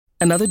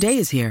Another day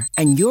is here,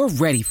 and you're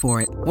ready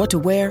for it. What to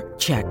wear?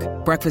 Check.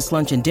 Breakfast,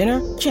 lunch, and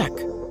dinner? Check.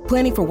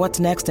 Planning for what's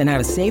next and how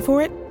to save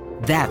for it?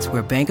 That's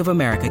where Bank of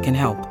America can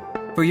help.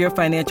 For your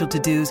financial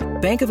to-dos,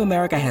 Bank of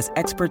America has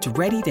experts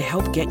ready to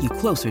help get you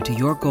closer to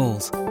your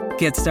goals.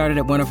 Get started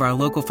at one of our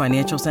local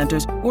financial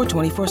centers or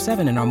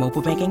 24/7 in our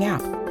mobile banking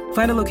app.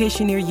 Find a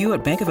location near you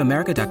at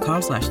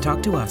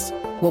bankofamerica.com/talktous.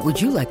 What would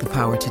you like the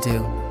power to do?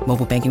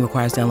 Mobile banking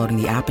requires downloading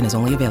the app and is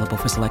only available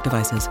for select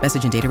devices.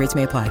 Message and data rates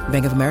may apply.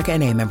 Bank of America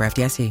N.A., member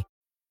FDIC.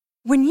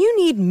 When you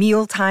need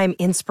mealtime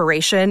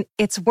inspiration,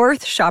 it's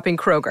worth shopping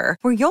Kroger,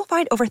 where you'll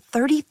find over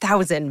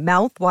 30,000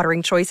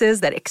 mouth-watering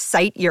choices that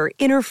excite your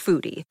inner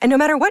foodie. And no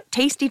matter what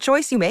tasty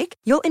choice you make,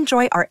 you'll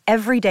enjoy our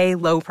everyday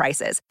low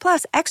prices,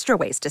 plus extra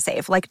ways to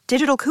save, like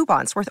digital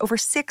coupons worth over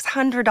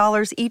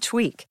 $600 each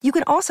week. You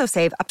can also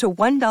save up to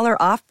 $1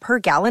 off per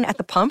gallon at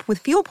the pump with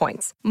fuel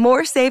points.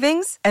 More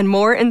savings and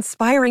more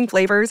inspiring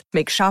flavors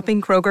make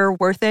shopping Kroger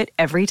worth it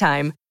every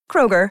time.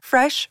 Kroger,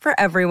 fresh for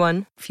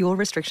everyone. Fuel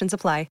restrictions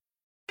apply.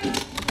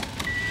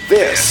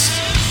 This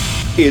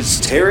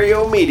is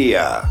Terrio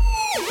Media.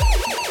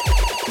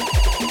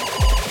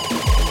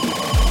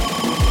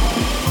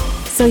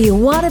 So you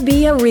want to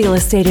be a real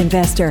estate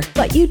investor,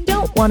 but you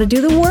don't want to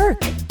do the work.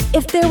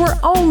 If there were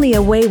only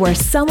a way where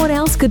someone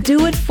else could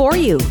do it for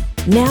you.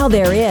 Now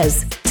there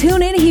is.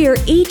 Tune in here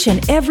each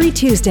and every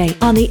Tuesday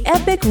on the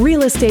Epic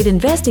Real Estate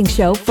Investing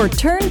Show for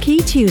Turnkey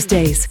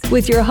Tuesdays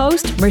with your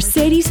host,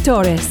 Mercedes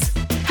Torres.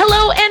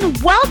 Hello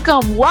and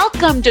welcome.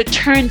 Welcome to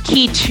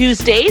Turnkey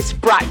Tuesdays,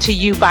 brought to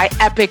you by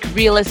Epic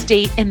Real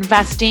Estate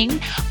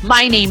Investing.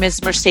 My name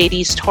is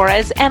Mercedes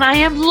Torres, and I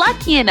am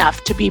lucky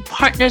enough to be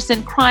partners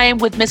in crime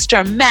with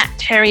Mr. Matt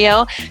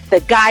Theriault, the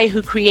guy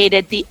who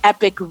created the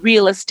Epic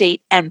Real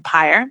Estate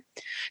Empire.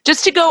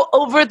 Just to go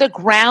over the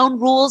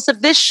ground rules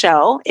of this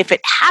show, if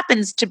it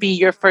happens to be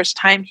your first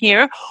time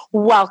here,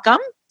 welcome.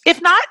 If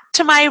not,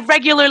 to my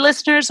regular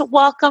listeners,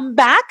 welcome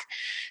back.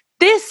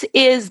 This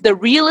is the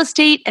real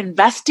estate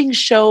investing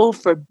show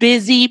for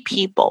busy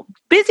people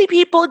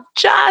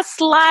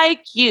just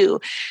like you.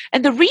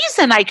 And the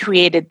reason I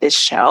created this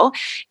show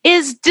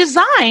is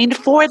designed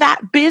for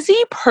that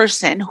busy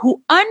person who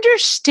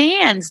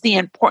understands the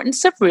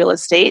importance of real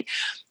estate,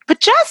 but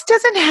just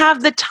doesn't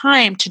have the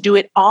time to do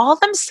it all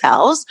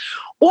themselves,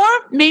 or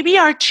maybe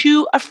are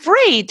too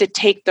afraid to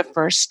take the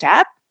first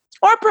step,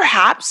 or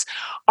perhaps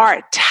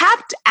are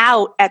tapped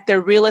out at their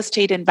real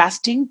estate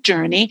investing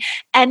journey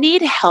and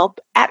need help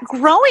at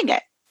growing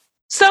it.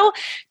 So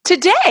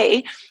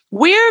today,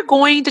 we're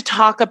going to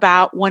talk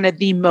about one of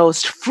the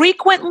most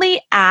frequently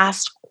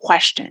asked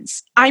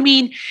questions. I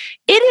mean,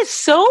 it is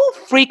so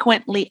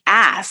frequently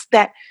asked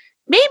that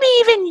maybe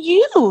even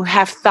you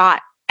have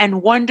thought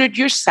and wondered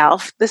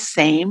yourself the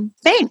same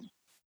thing.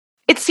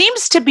 It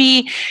seems to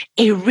be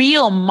a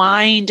real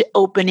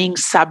mind-opening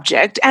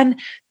subject, and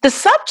the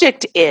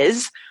subject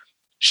is,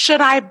 should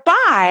I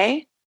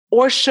buy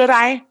or should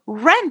I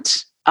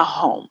rent a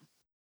home?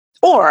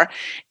 Or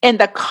in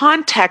the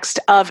context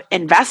of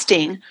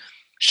investing,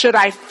 should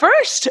I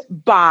first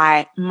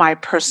buy my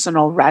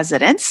personal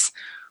residence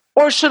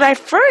or should I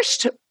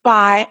first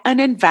buy an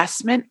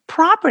investment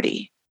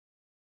property?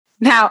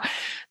 Now,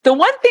 the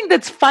one thing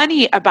that's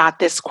funny about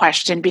this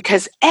question,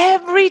 because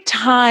every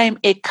time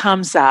it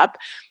comes up,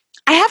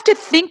 I have to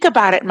think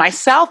about it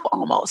myself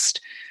almost.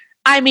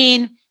 I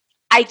mean,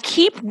 I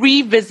keep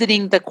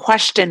revisiting the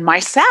question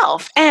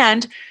myself,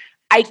 and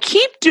I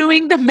keep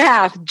doing the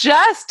math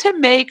just to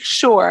make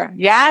sure.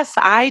 Yes,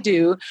 I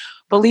do.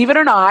 Believe it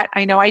or not,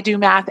 I know I do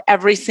math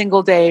every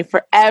single day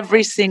for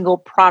every single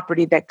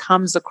property that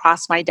comes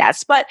across my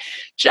desk, but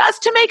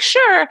just to make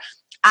sure,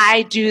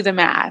 I do the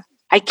math.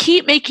 I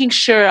keep making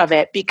sure of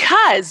it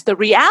because the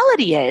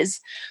reality is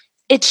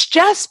it's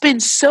just been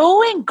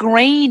so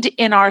ingrained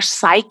in our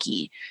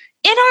psyche,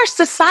 in our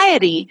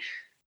society,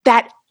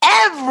 that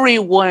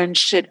everyone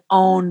should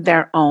own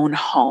their own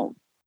home.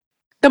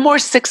 The more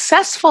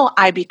successful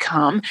I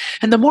become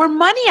and the more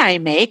money I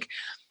make,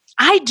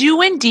 I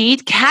do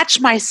indeed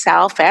catch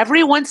myself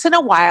every once in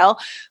a while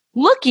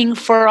looking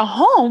for a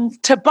home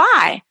to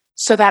buy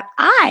so that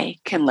I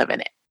can live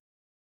in it.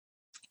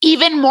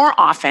 Even more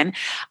often,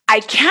 I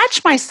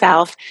catch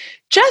myself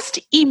just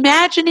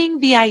imagining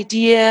the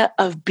idea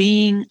of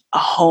being a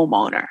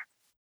homeowner.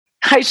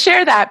 I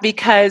share that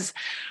because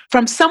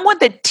from someone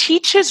that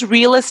teaches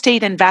real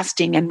estate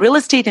investing and real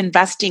estate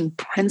investing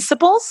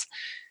principles,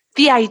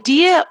 the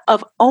idea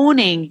of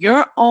owning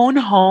your own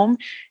home,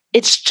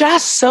 it's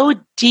just so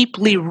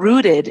deeply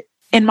rooted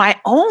in my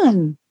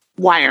own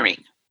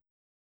wiring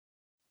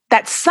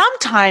that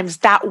sometimes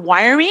that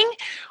wiring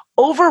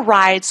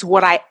overrides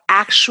what I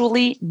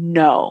actually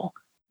know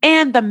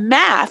and the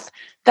math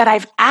that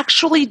I've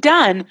actually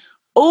done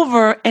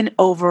over and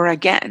over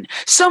again.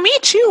 So me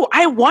too,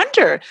 I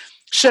wonder,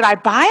 should I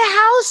buy a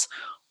house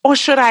or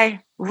should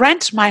I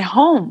rent my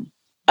home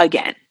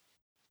again?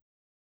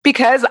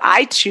 Because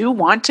I too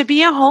want to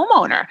be a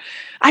homeowner.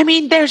 I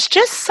mean, there's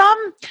just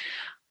some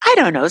I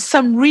don't know,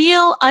 some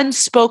real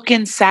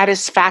unspoken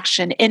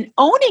satisfaction in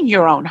owning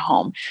your own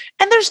home.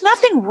 And there's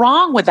nothing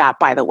wrong with that,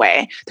 by the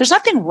way. There's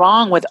nothing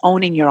wrong with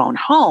owning your own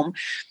home.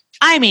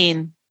 I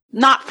mean,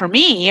 not for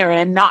me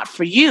and not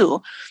for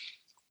you.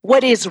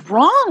 What is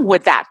wrong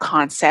with that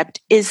concept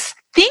is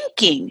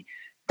thinking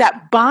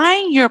that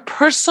buying your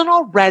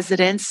personal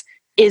residence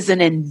is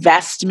an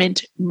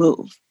investment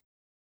move.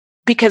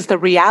 Because the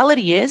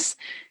reality is,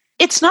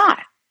 it's not.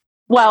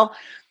 Well,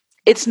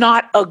 it's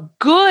not a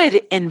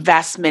good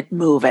investment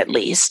move, at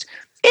least.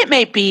 It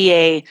may be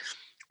a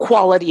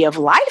quality of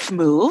life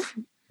move.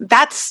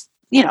 That's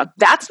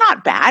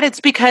not bad.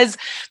 It's because,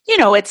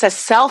 it's a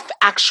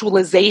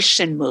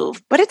self-actualization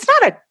move, but it's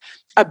not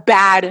a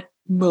bad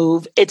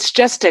move. It's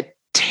just a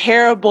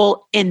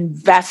terrible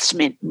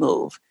investment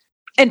move.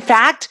 In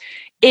fact,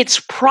 it's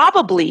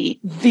probably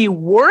the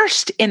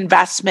worst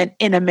investment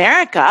in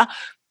America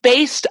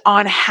based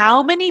on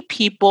how many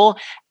people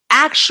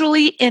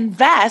actually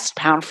invest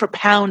pound for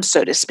pound,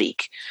 so to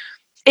speak.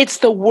 It's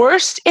the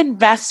worst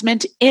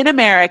investment in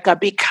America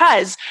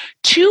because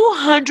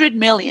 200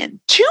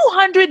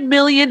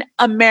 million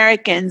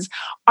Americans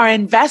are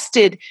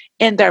invested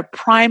in their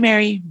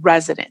primary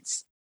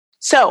residence.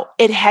 So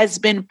it has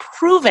been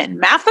proven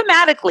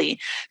mathematically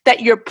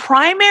that your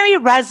primary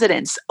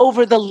residence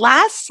over the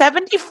last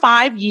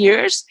 75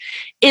 years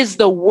is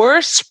the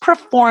worst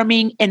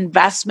performing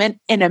investment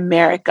in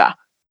America,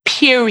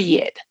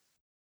 period.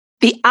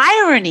 The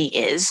irony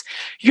is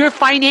your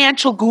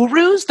financial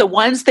gurus, the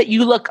ones that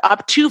you look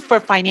up to for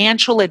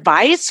financial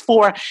advice,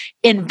 for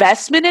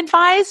investment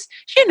advice,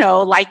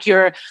 like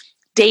your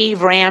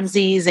Dave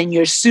Ramsey's and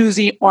your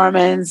Susie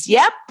Ormans.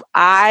 Yep,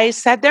 I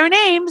said their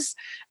names.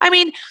 I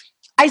mean,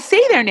 I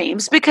say their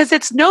names because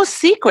it's no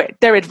secret.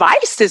 Their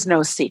advice is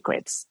no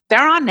secrets.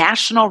 They're on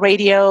national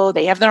radio.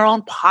 They have their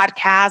own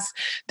podcasts.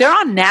 They're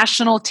on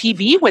national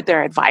TV with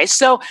their advice.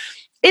 So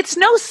it's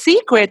no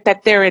secret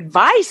that their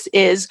advice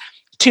is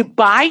to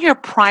buy your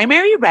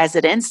primary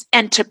residence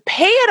and to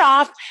pay it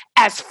off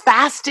as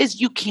fast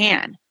as you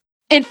can.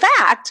 In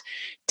fact,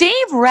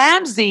 Dave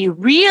Ramsey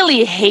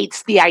really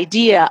hates the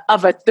idea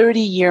of a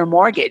 30-year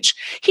mortgage.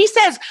 He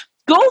says,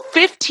 go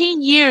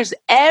 15 years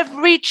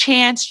every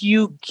chance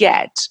you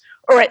get,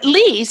 or at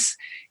least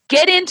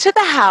get into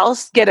the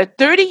house, get a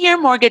 30-year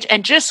mortgage,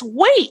 and just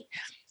wait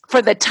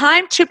for the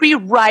time to be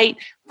right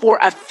for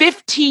a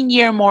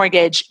 15-year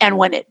mortgage. And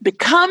when it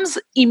becomes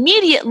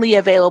immediately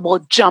available,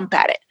 jump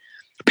at it.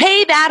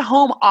 Pay that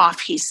home off,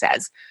 he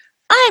says.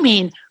 I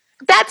mean,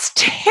 that's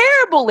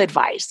terrible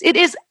advice. It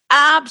is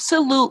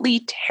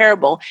absolutely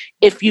terrible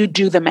if you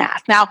do the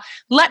math. Now,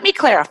 let me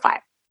clarify.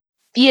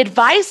 The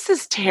advice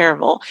is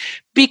terrible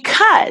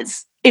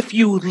because if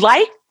you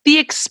like the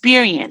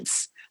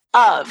experience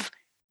of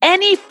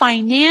any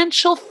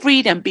financial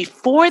freedom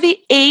before the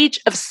age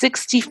of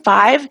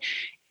 65,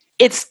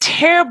 it's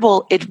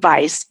terrible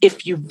advice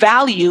if you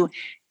value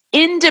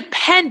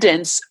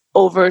independence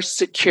over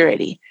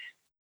security.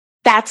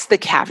 That's the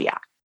caveat.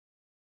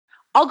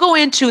 I'll go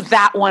into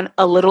that one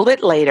a little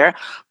bit later,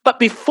 but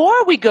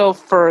before we go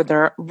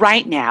further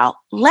right now,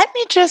 let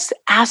me just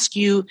ask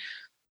you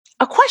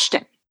a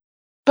question.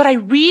 But I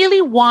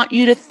really want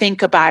you to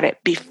think about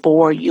it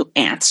before you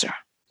answer,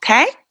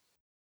 okay?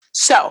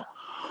 So,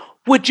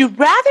 would you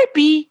rather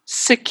be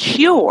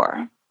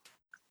secure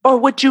or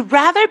would you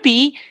rather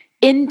be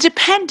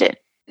independent?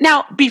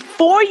 Now,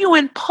 before you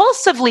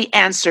impulsively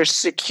answer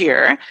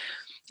secure,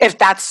 if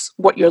that's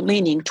what you're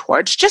leaning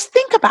towards, just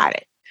think about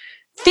it.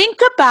 Think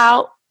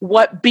about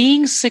what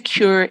being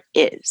secure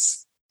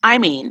is. I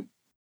mean,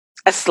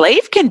 a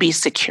slave can be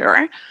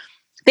secure.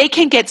 They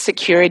can get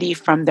security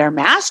from their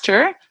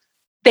master.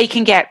 They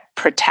can get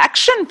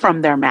protection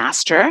from their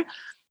master.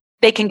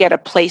 They can get a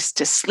place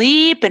to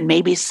sleep and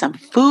maybe some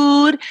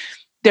food.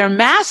 Their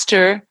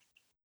master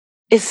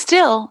is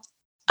still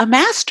a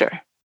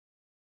master.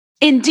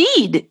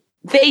 Indeed,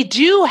 they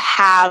do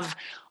have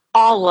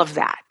all of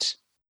that.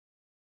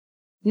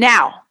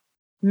 Now,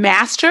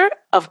 master,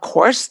 of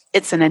course,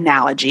 it's an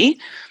analogy.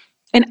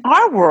 In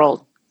our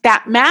world,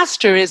 that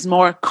master is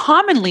more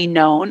commonly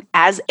known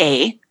as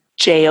a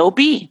job.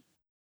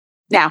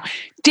 Now,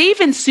 Dave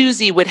and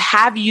Susie would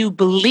have you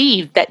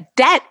believe that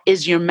debt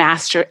is your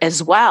master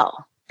as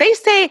well. They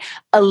say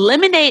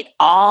eliminate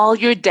all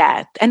your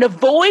debt and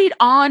avoid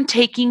on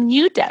taking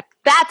new debt.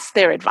 That's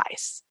their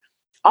advice.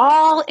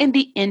 All in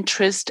the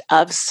interest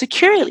of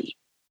security.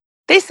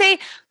 They say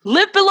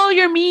live below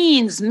your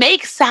means,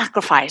 make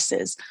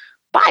sacrifices.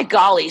 By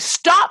golly,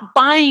 stop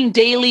buying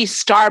daily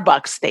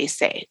Starbucks, they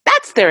say.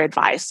 That's their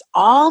advice,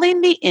 all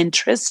in the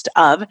interest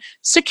of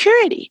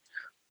security.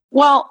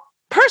 Well,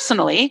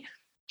 personally,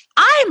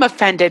 I'm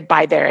offended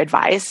by their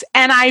advice,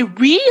 and I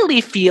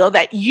really feel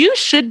that you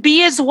should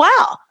be as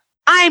well.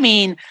 I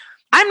mean,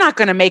 I'm not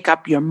going to make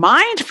up your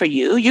mind for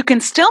you. You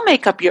can still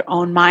make up your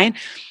own mind,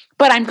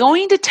 but I'm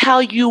going to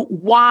tell you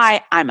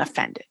why I'm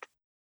offended.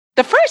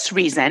 The first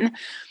reason,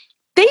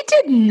 they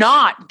did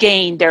not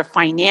gain their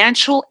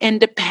financial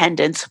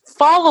independence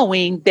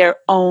following their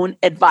own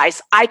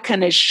advice. I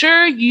can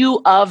assure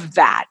you of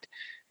that.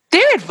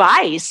 Their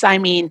advice,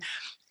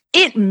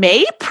 it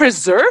may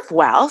preserve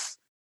wealth,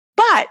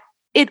 but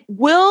it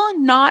will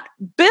not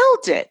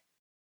build it.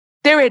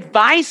 Their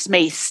advice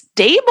may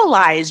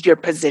stabilize your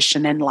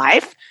position in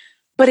life,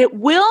 but it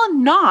will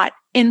not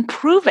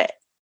improve it.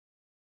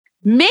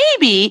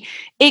 Maybe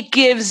it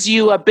gives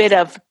you a bit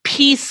of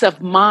peace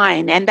of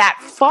mind, and that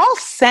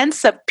false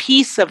sense of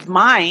peace of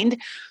mind,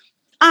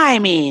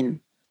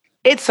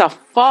 it's a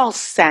false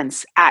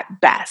sense at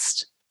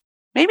best.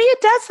 Maybe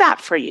it does that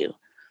for you.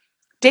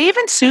 Dave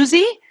and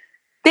Susie,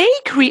 they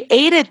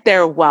created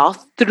their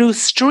wealth through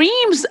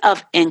streams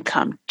of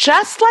income,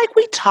 just like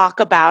we talk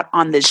about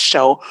on this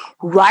show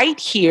right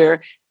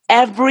here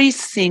every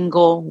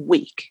single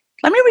week.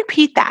 Let me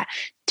repeat that.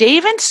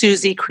 Dave and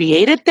Susie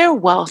created their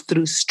wealth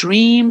through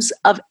streams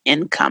of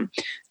income.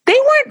 They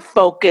weren't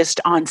focused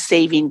on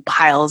saving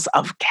piles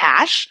of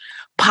cash,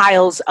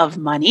 piles of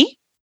money.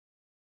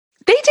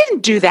 They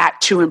didn't do that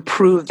to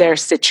improve their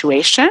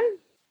situation.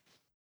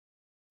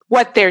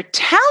 What they're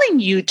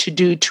telling you to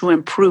do to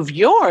improve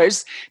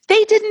yours,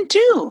 they didn't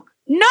do.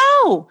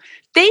 No,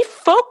 they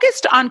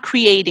focused on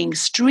creating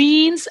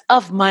streams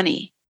of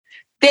money.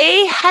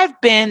 They have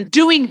been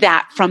doing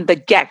that from the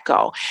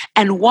get-go.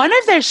 And one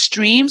of their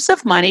streams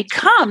of money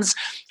comes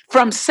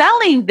from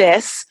selling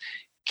this,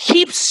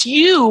 keeps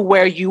you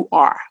where you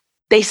are.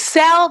 They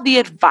sell the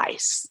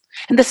advice.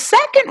 And the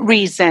second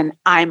reason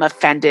I'm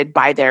offended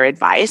by their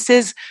advice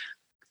is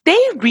they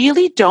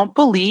really don't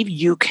believe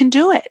you can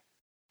do it.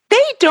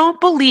 They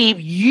don't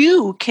believe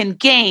you can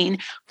gain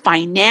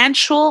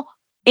financial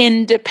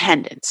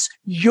independence,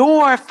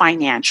 your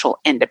financial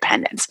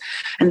independence.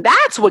 And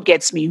that's what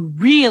gets me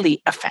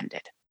really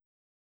offended.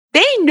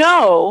 They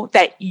know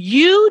that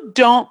you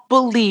don't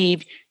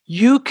believe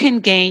you can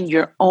gain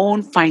your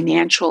own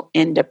financial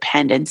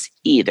independence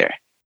either.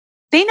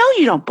 They know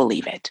you don't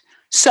believe it.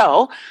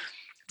 So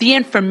the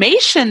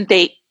information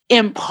they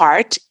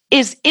impart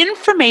is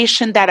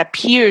information that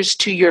appears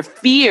to your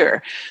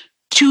fear,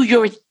 to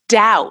your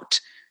doubt,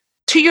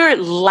 to your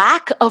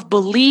lack of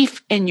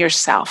belief in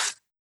yourself.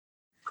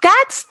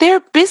 That's their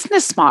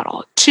business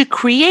model, to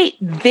create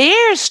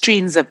their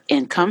streams of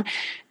income,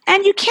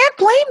 and you can't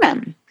blame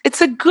them.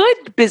 It's a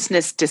good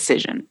business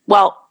decision.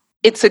 Well,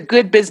 it's a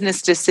good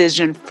business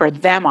decision for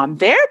them on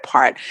their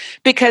part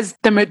because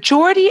the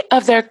majority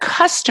of their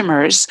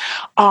customers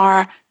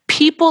are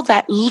people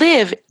that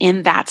live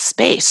in that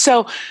space.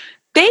 So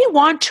they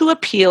want to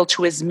appeal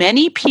to as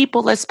many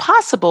people as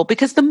possible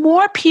because the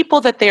more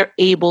people that they're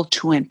able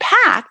to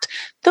impact,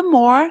 the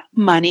more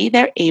money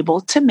they're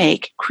able to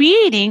make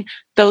creating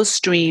those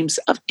streams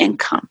of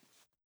income.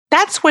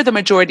 That's where the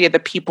majority of the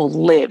people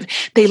live.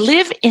 They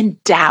live in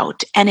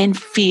doubt and in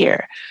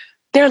fear.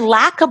 Their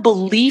lack of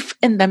belief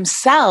in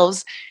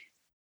themselves,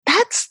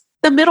 that's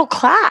the middle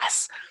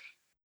class.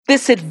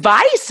 This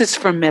advice is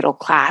for middle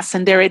class,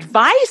 and their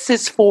advice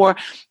is for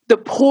the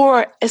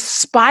poor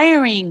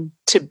aspiring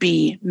to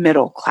be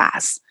middle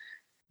class.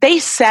 They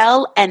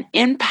sell an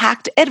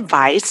impact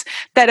advice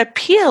that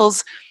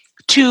appeals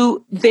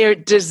to their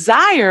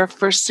desire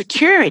for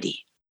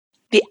security.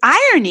 The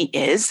irony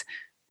is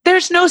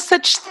there's no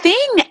such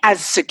thing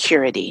as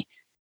security.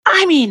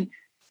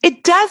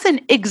 It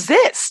doesn't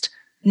exist.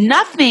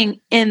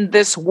 Nothing in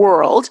this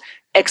world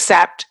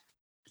except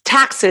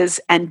taxes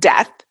and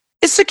death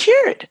is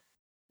secured.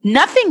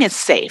 Nothing is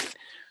safe.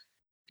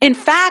 In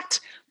fact,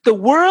 the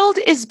world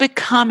is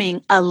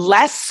becoming a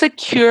less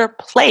secure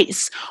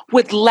place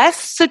with less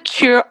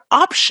secure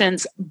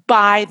options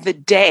by the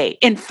day.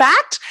 In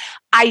fact,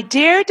 I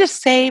dare to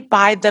say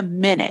by the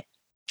minute.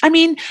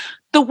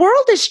 The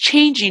world is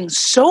changing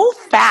so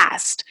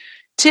fast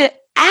to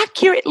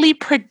accurately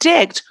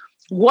predict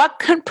what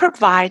can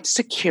provide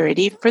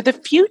security for the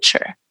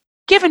future.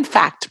 Given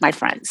fact, my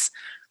friends,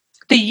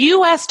 the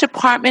U.S.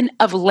 Department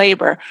of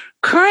Labor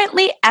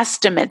currently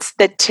estimates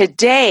that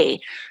today,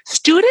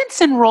 students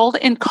enrolled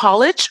in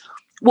college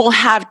will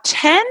have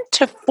 10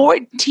 to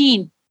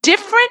 14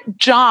 different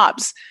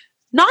jobs,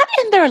 not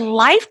in their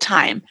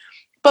lifetime,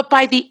 but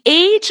by the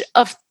age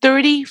of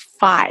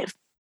 35.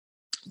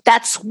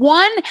 That's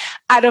 1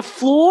 out of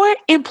 4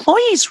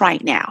 employees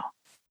right now.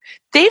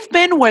 They've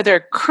been with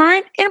their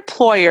current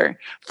employer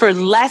for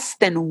less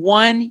than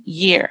 1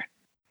 year.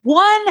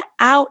 1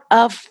 out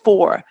of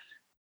 4.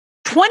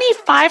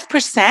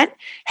 25%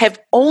 have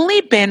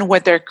only been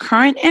with their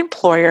current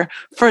employer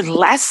for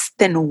less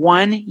than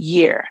 1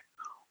 year.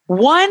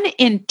 1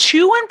 in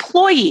 2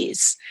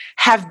 employees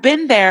have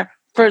been there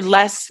for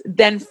less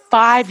than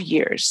 5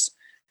 years.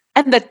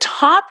 And the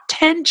top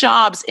 10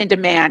 jobs in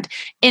demand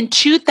in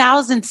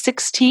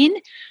 2016,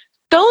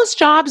 those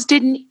jobs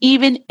didn't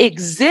even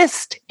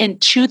exist in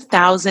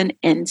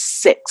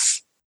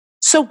 2006.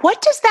 So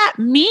what does that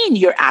mean,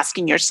 you're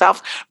asking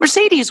yourself?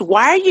 Mercedes,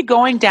 why are you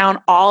going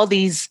down all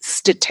these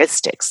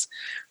statistics?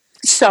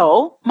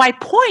 So my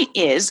point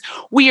is,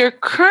 we are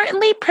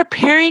currently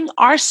preparing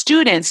our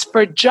students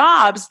for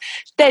jobs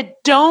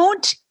that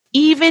don't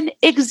even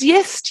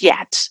exist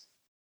yet.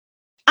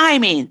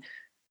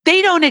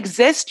 They don't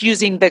exist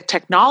using the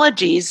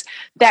technologies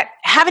that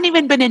haven't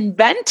even been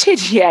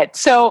invented yet.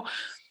 So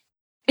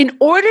in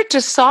order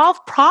to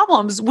solve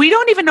problems, we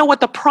don't even know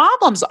what the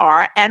problems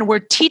are. And we're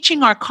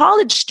teaching our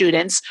college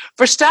students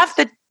for stuff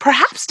that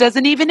perhaps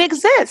doesn't even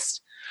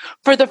exist.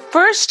 For the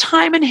first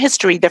time in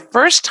history, the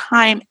first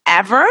time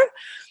ever,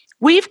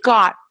 we've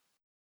got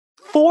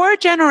 4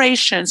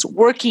 generations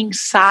working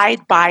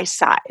side by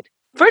side.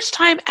 First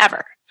time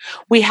ever.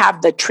 We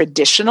have the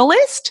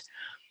traditionalist,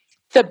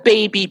 the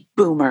baby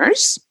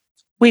boomers,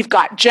 we've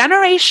got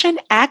Generation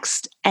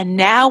X, and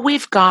now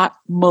we've got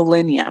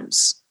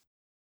millenniums,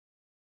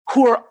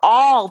 who are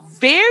all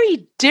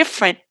very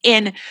different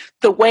in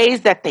the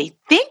ways that they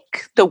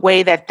think, the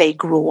way that they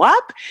grew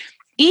up,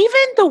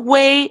 even the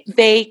way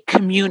they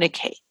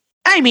communicate.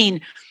 I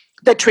mean,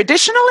 the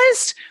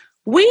traditionalists,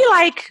 we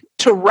like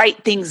to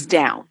write things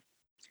down.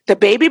 The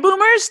baby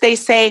boomers, they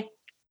say,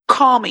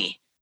 call me.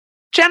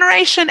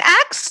 Generation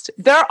X,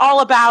 they're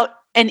all about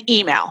an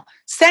email.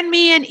 Send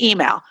me an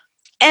email.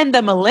 And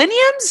the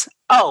millenniums,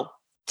 oh,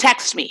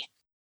 text me.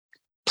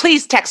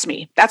 Please text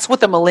me. That's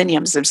what the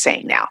millenniums are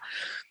saying now.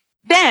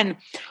 Then,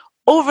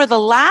 over the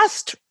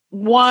last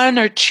 1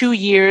 or 2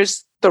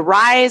 years, the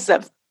rise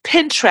of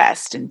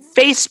Pinterest and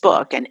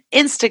Facebook and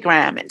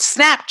Instagram and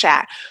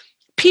Snapchat,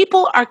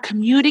 people are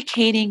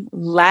communicating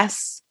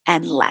less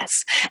and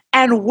less.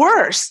 And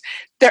worse,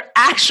 they're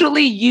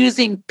actually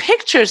using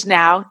pictures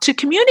now to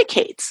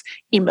communicate.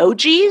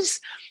 Emojis,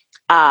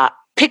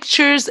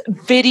 pictures,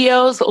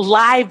 videos,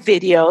 live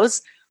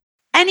videos,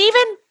 and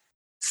even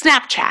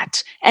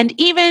Snapchat and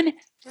even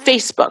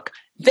Facebook.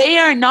 They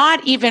are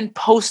not even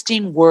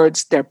posting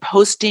words, they're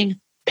posting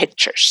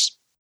pictures.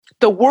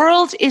 The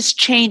world is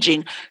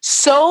changing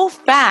so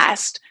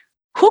fast.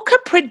 Who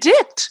could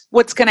predict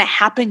what's going to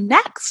happen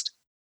next?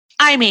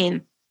 I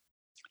mean,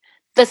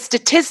 the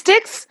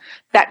statistics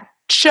that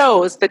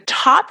shows the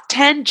top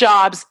 10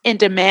 jobs in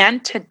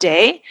demand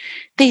today,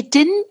 they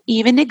didn't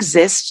even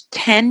exist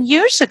 10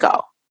 years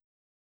ago.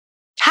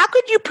 How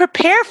could you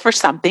prepare for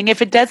something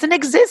if it doesn't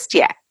exist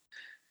yet?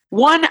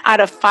 1 out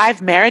of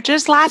 5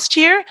 marriages last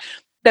year,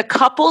 the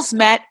couples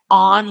met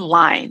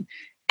online.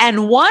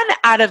 And 1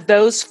 out of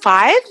those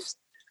 5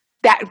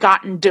 that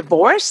gotten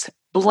divorced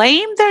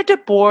blamed their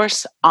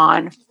divorce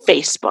on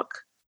Facebook.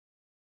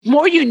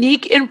 More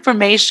unique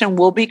information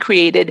will be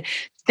created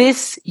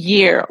this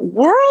year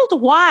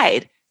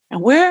worldwide,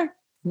 and we're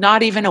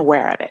not even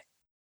aware of it.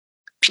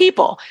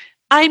 People,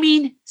 I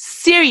mean,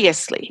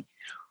 seriously,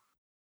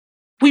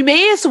 we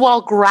may as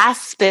well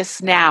grasp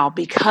this now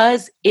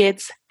because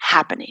it's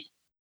happening.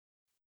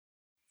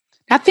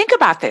 Now think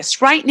about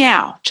this right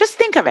now. Just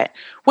think of it.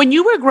 When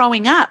you were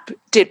growing up,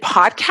 did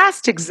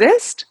podcasts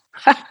exist?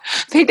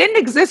 They didn't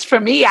exist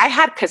for me. I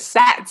had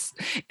cassettes.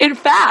 In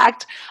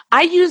fact,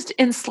 I used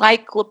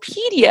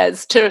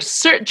encyclopedias to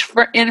search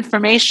for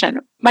information.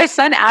 My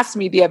son asked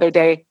me the other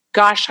day,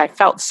 gosh, I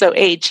felt so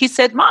aged. He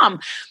said, Mom,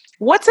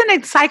 what's an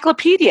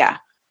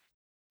encyclopedia?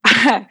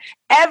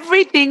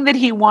 Everything that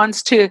he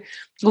wants to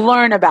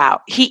learn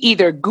about, he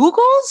either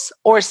Googles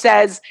or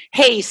says,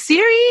 hey,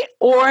 Siri,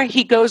 or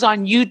he goes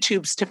on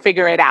YouTube's to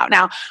figure it out.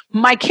 Now,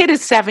 my kid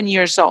is 7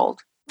 years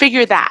old.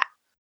 Figure that.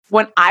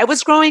 When I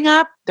was growing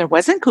up, there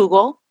wasn't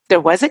Google, there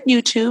wasn't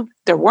YouTube,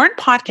 there weren't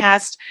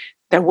podcasts,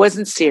 there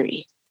wasn't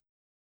Siri.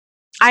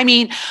 I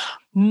mean,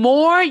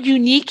 more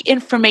unique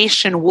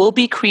information will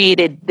be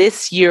created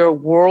this year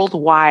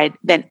worldwide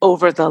than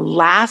over the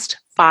last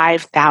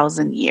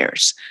 5,000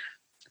 years.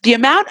 The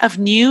amount of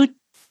new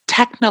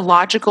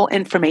technological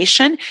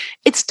information,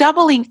 it's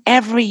doubling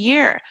every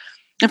year.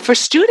 And for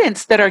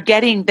students that are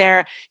getting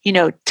their,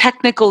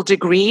 technical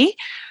degree,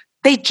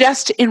 they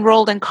just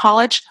enrolled in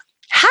college.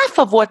 Half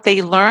of what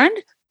they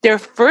learned, their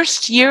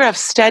first year of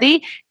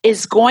study,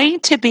 is going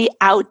to be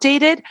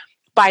outdated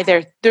by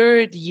their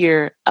 3rd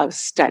year of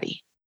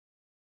study.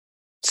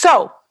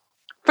 So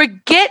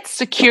forget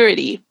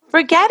security.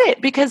 Forget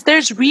it, because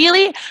there's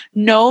really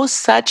no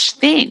such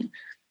thing.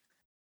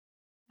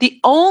 The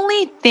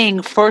only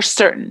thing for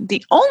certain,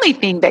 the only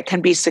thing that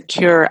can be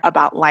secure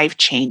about life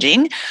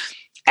changing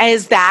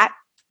is that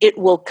it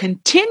will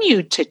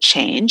continue to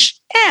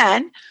change,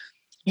 and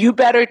you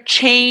better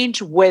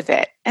change with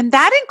it. And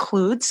that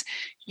includes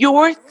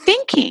your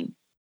thinking.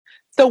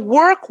 The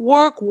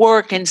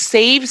work, and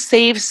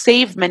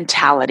save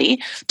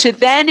mentality to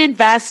then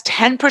invest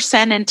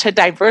 10% into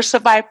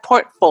diversified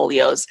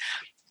portfolios,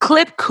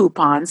 clip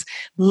coupons,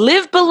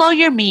 live below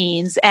your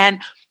means,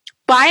 and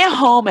buy a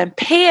home and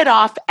pay it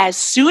off as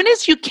soon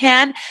as you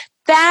can.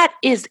 That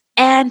is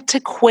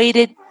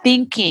antiquated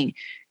thinking.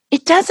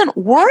 It doesn't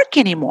work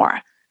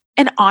anymore.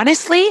 And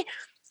honestly,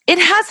 it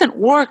hasn't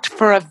worked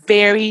for a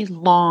very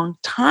long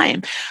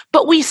time,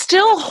 but we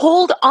still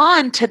hold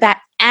on to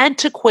that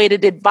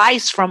antiquated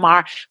advice from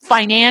our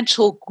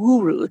financial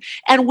guru,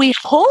 and we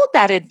hold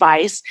that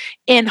advice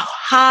in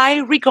high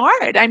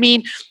regard. I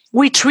mean,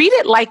 we treat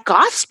it like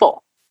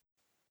gospel.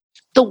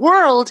 The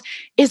world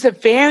is a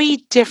very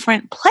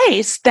different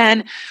place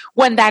than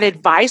when that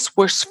advice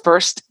was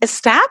first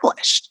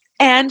established.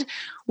 And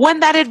when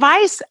that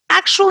advice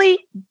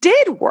actually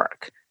did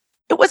work.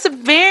 It was a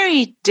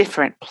very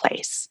different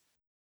place.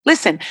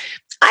 Listen,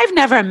 I've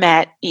never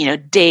met,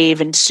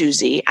 Dave and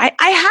Susie. I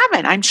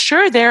haven't. I'm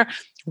sure they're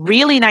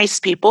really nice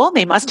people.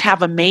 They must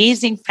have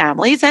amazing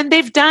families and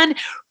they've done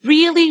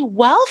really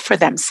well for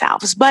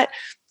themselves. But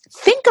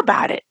think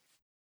about it.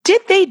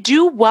 Did they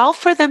do well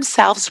for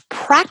themselves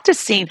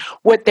practicing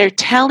what they're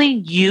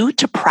telling you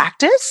to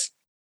practice?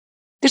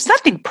 There's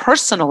nothing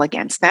personal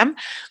against them.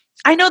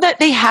 I know that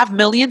they have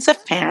millions of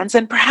fans,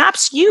 and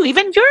perhaps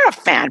even you're a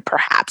fan,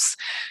 perhaps.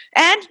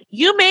 And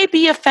you may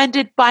be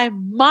offended by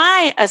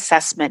my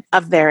assessment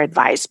of their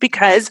advice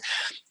because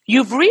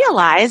you've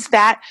realized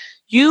that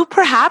you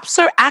perhaps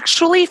are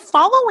actually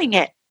following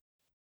it.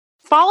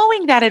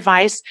 Following that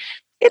advice,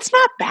 it's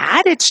not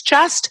bad. It's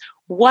just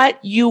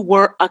what you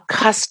were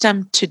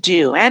accustomed to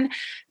do. And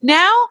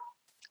now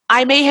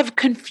I may have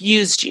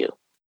confused you.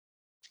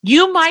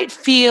 You might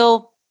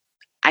feel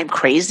I'm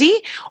crazy,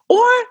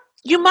 or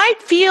you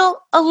might feel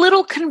a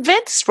little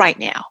convinced right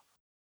now.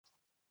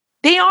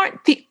 They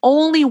aren't the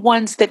only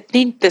ones that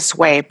think this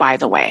way, by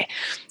the way.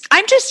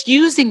 I'm just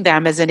using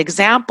them as an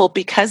example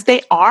because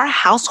they are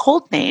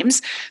household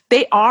names.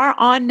 They are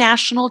on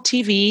national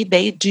TV.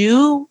 They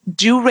do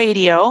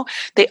radio.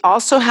 They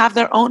also have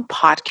their own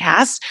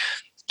podcast.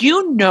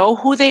 You know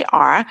who they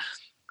are,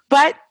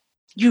 but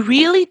you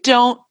really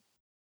don't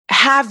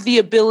have the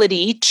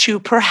ability to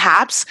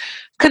perhaps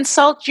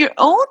consult your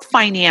own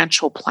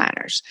financial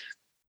planners.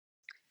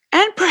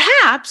 And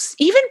perhaps,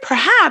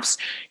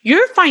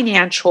 your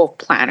financial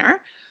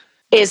planner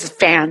is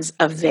fans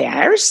of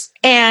theirs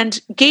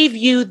and gave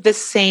you the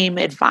same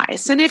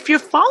advice. And if you're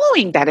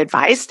following that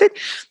advice, that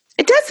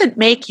it doesn't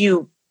make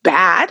you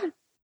bad,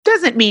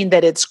 doesn't mean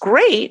that it's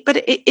great, but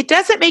it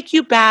doesn't make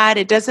you bad.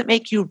 It doesn't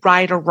make you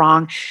right or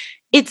wrong.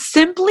 It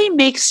simply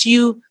makes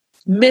you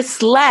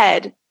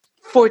misled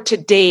for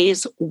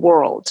today's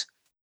world.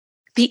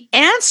 The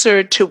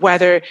answer to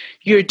whether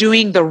you're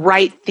doing the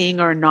right thing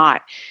or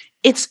not,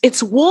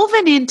 it's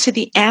woven into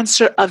the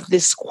answer of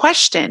this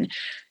question.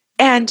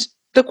 And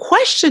the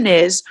question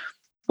is,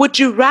 would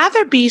you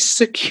rather be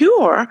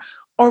secure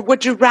or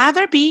would you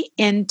rather be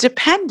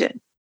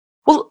independent?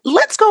 Well,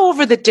 let's go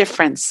over the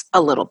difference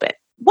a little bit.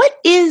 What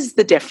is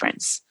the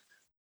difference?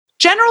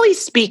 Generally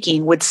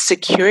speaking, with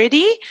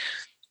security,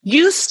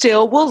 you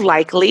still will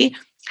likely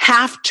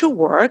have to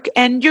work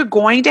and you're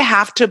going to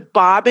have to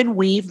bob and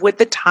weave with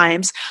the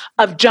times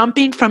of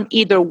jumping from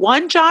either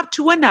one job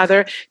to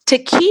another to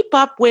keep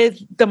up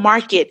with the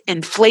market,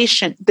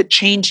 inflation, the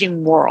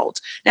changing world.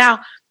 Now,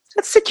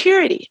 that's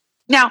security.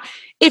 Now,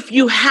 if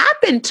you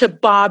happen to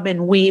bob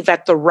and weave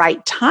at the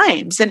right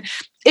times, and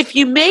if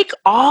you make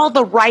all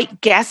the right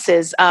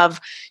guesses of,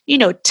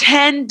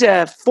 10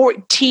 to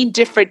 14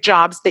 different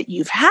jobs that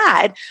you've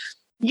had,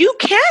 you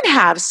can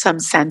have some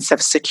sense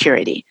of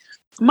security.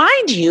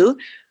 Mind you,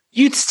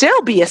 you'd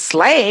still be a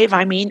slave.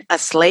 A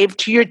slave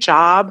to your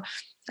job,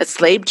 a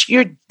slave to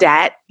your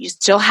debt. You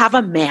still have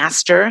a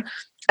master,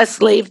 a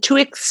slave to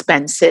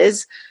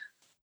expenses.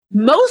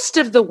 Most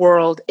of the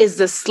world is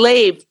a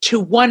slave to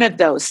one of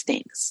those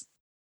things.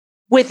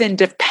 With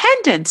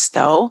independence,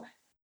 though,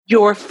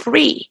 you're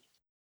free.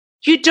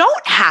 You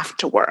don't have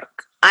to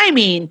work.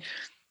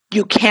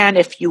 You can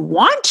if you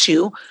want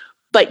to,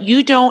 but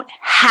you don't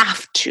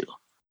have to.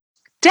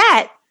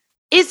 Debt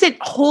isn't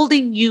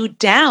holding you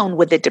down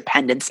with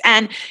independence,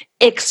 and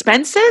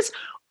expenses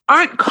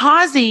aren't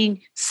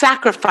causing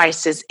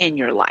sacrifices in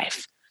your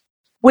life.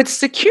 With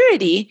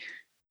security,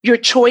 your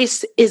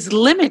choice is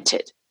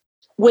limited.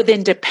 With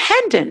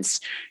independence,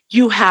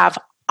 you have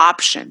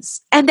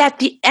options. And at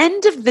the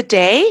end of the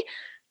day,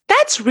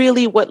 that's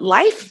really what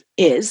life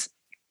is.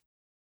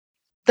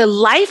 The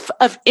life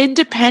of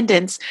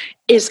independence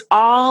is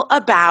all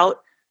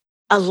about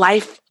a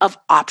life of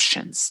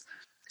options,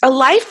 a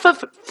life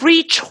of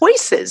free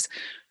choices,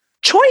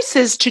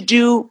 choices to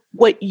do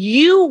what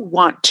you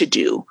want to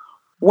do,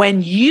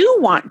 when you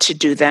want to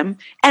do them,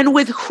 and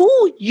with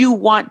who you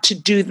want to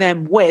do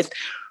them with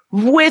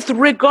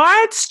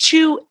regards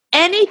to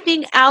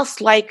anything else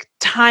like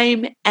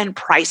time and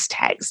price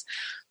tags.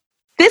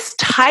 This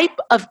type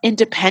of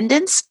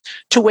independence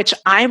to which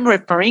I'm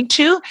referring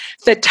to,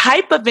 the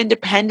type of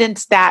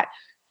independence that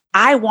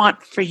I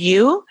want for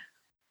you,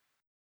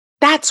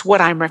 that's what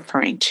I'm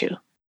referring to.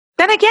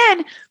 Then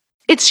again,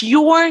 it's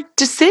your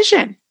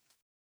decision.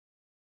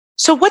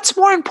 So what's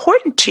more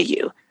important to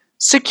you,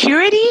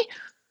 security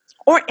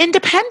or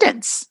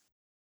independence?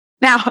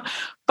 Now,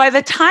 by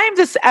the time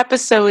this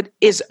episode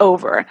is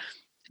over,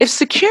 if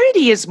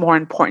security is more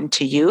important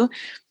to you,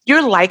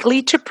 you're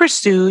likely to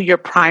pursue your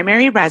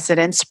primary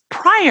residence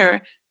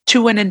prior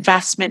to an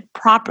investment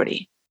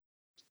property.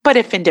 But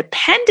if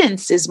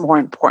independence is more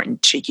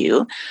important to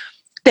you,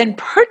 then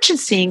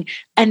purchasing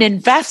an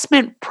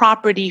investment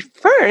property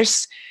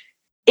first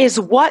is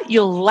what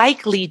you'll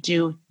likely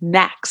do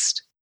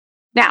next.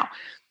 Now,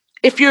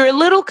 if you're a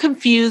little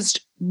confused,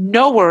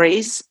 no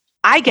worries.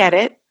 I get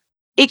it.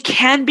 It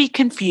can be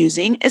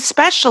confusing,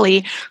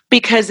 especially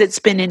because it's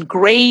been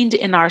ingrained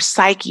in our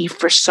psyche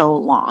for so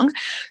long.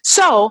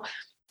 So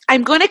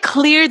I'm going to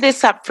clear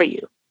this up for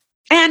you.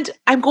 And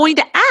I'm going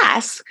to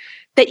ask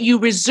that you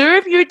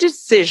reserve your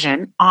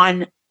decision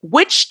on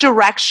which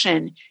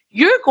direction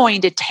you're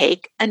going to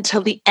take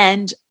until the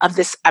end of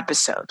this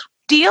episode.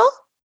 Deal?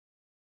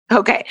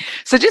 Okay,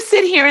 so just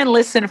sit here and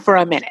listen for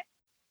a minute.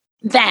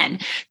 Then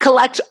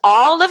collect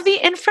all of the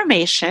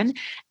information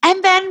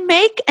and then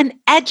make an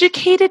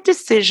educated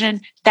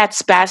decision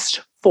that's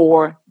best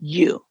for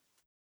you.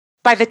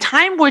 By the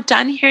time we're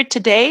done here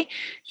today,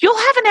 you'll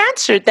have an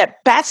answer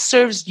that best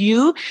serves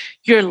you,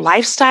 your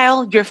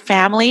lifestyle, your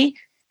family,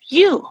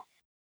 you.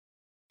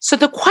 So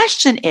the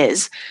question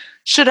is,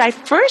 should I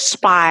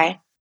first buy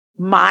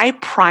my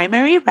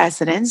primary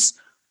residence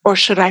or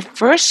should I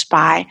first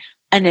buy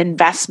an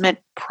investment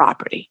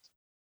property?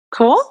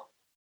 Cool?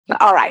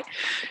 All right.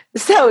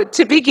 So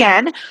to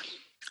begin,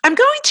 I'm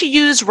going to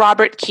use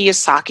Robert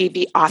Kiyosaki,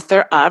 the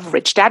author of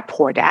Rich Dad,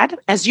 Poor Dad.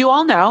 As you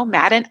all know,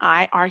 Matt and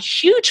I are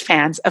huge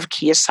fans of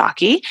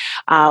Kiyosaki.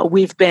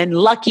 We've been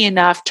lucky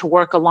enough to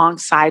work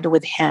alongside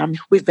with him.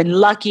 We've been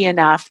lucky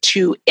enough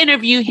to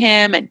interview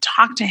him and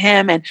talk to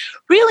him and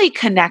really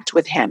connect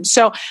with him.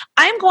 So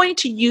I'm going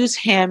to use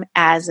him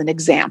as an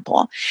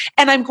example.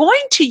 And I'm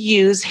going to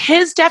use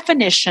his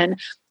definition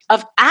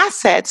of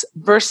assets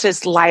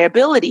versus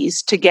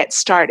liabilities to get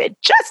started,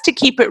 just to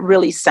keep it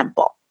really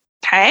simple.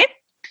 Okay?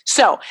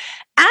 So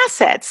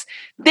assets,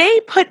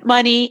 they put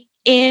money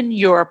in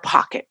your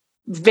pocket.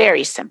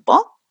 Very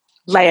simple.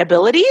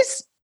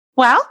 Liabilities,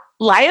 well,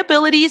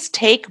 liabilities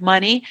take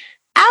money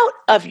out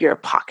of your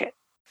pocket.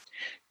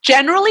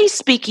 Generally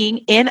speaking,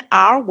 in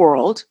our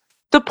world,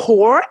 the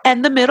poor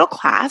and the middle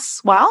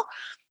class, well,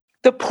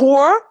 the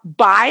poor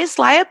buys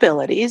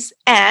liabilities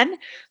and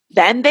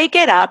then they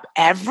get up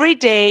every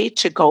day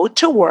to go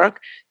to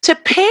work to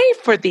pay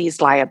for these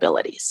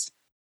liabilities.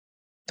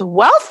 The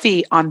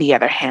wealthy, on the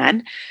other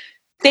hand,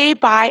 they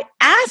buy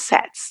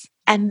assets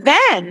and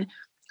then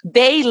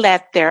they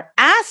let their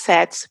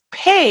assets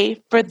pay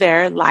for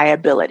their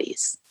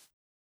liabilities.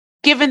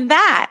 Given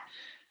that,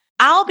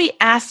 I'll be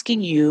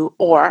asking you,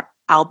 or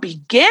I'll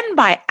begin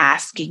by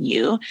asking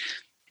you,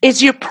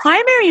 is your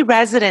primary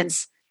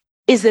residence,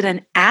 is it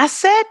an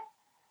asset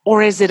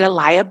or is it a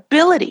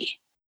liability?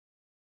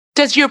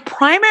 Does your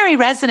primary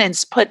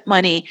residence put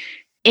money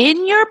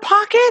in your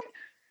pocket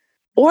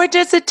or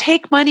does it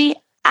take money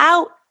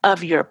out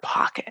of your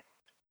pocket?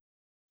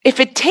 If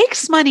it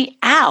takes money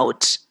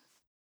out,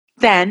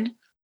 then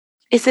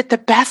is it the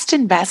best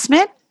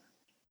investment?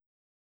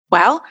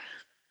 Well,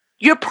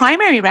 your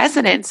primary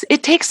residence,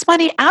 it takes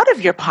money out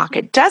of your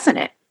pocket, doesn't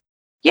it?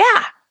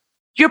 Yeah,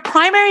 your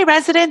primary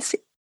residence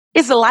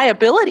is a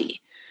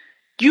liability.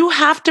 You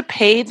have to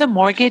pay the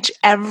mortgage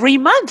every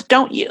month,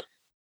 don't you?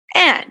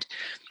 And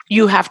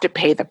you have to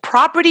pay the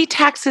property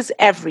taxes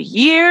every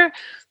year.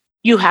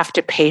 You have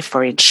to pay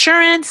for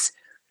insurance.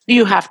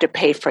 You have to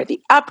pay for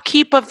the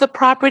upkeep of the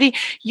property.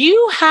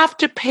 You have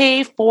to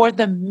pay for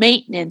the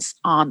maintenance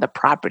on the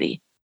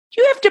property.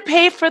 You have to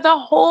pay for the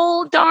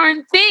whole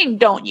darn thing,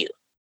 don't you?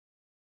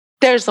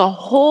 There's a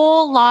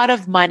whole lot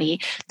of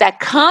money that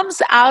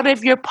comes out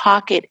of your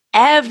pocket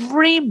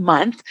every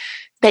month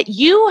that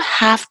you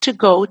have to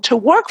go to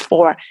work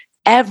for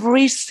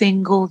every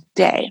single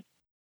day.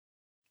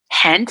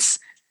 Hence,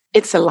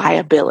 it's a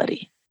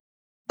liability.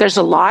 There's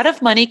a lot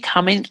of money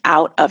coming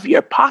out of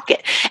your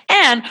pocket.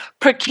 And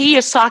per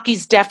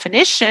Kiyosaki's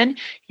definition,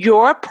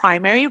 your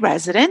primary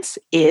residence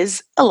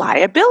is a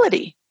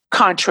liability,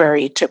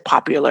 contrary to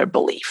popular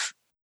belief.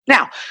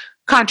 Now,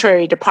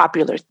 contrary to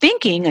popular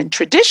thinking and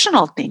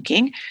traditional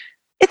thinking,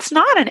 it's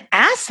not an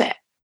asset.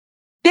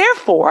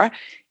 Therefore,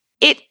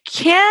 it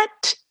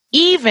can't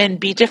even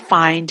be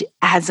defined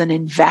as an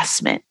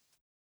investment.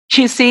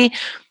 You see,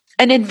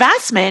 an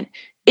investment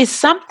is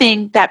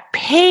something that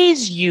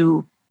pays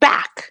you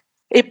back.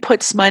 It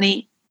puts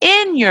money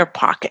in your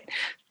pocket.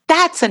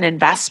 That's an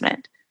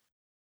investment.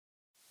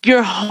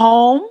 Your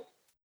home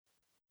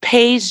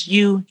pays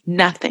you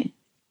nothing.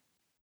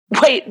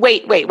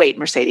 Wait,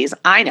 Mercedes.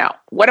 I know.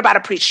 What about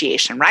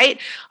appreciation, right?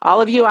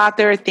 All of you out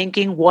there are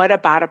thinking, what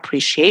about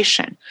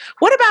appreciation?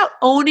 What about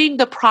owning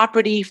the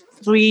property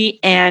free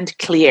and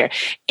clear?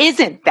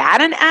 Isn't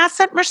that an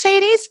asset,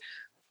 Mercedes?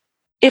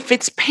 If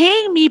it's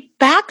paying me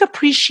back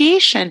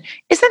appreciation,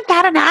 isn't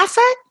that an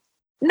asset?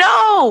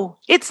 No,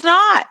 it's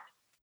not.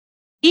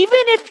 Even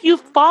if you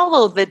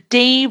follow the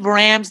Dave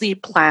Ramsey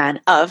plan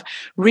of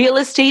real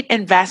estate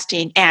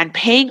investing and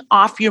paying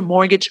off your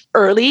mortgage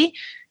early,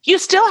 you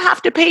still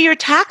have to pay your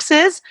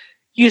taxes.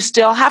 You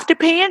still have to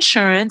pay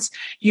insurance.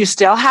 You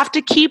still have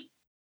to keep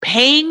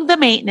paying the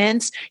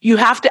maintenance. You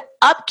have to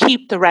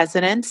upkeep the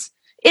residence.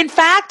 In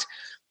fact,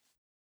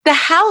 the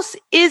house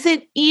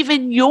isn't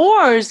even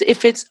yours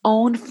if it's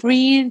owned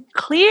free and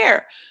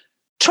clear.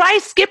 Try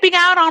skipping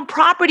out on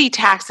property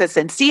taxes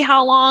and see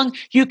how long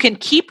you can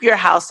keep your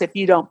house if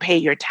you don't pay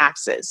your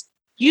taxes.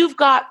 You've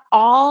got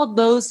all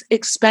those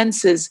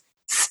expenses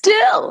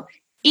still,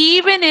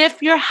 even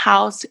if your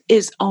house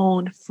is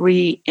owned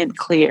free and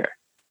clear.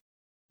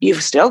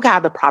 You've still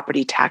got the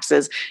property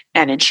taxes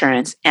and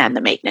insurance and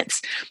the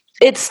maintenance.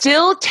 It's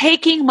still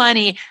taking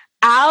money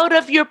out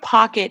of your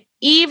pocket,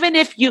 even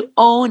if you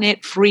own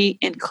it free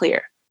and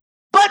clear.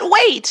 But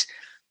wait,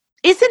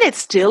 isn't it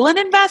still an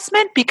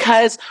investment?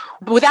 Because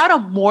without a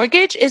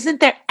mortgage, isn't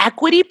there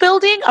equity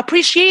building,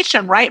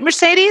 appreciation, right,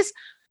 Mercedes?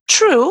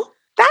 True,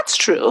 that's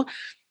true.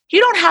 You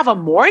don't have a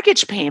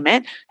mortgage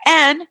payment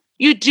and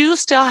you do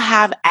still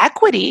have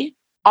equity,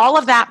 all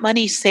of that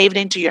money saved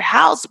into your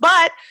house,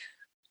 but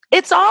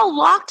it's all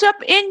locked up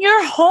in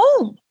your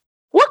home.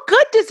 What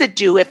good does it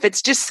do if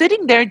it's just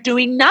sitting there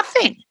doing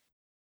nothing?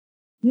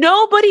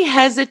 Nobody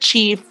has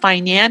achieved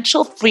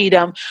financial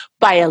freedom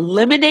by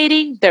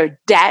eliminating their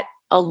debt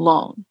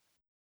alone.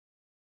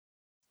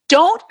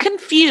 Don't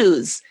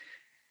confuse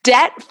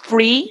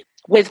debt-free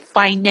with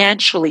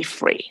financially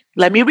free.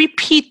 Let me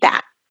repeat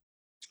that.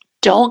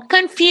 Don't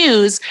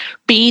confuse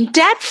being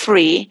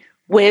debt-free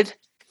with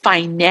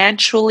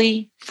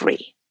financially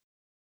free.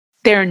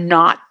 They're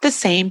not the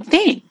same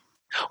thing.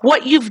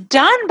 What you've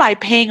done by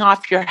paying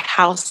off your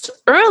house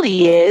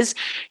early is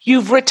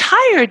you've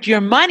retired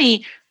your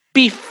money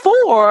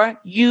before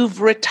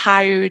you've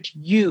retired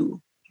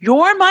you.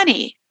 Your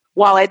money,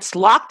 while it's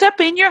locked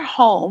up in your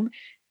home,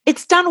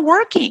 it's done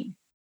working.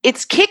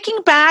 It's kicking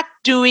back,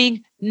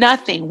 doing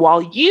nothing,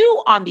 while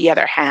you, on the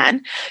other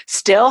hand,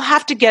 still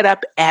have to get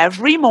up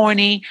every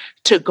morning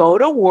to go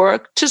to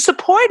work to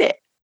support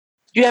it.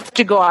 You have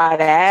to go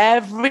out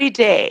every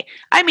day.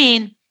 I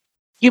mean,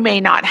 you may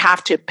not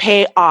have to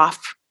pay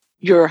off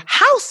your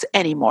house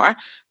anymore,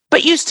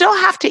 but you still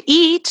have to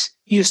eat.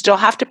 You still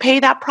have to pay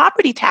that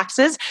property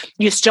taxes.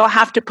 You still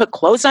have to put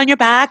clothes on your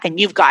back, and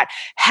you've got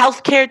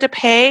health care to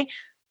pay.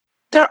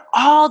 There are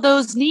all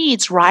those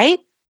needs, right?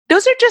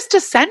 Those are just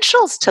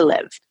essentials to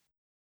live.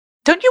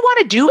 Don't you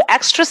want to do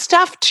extra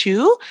stuff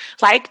too?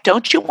 Like,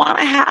 don't you want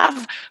to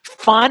have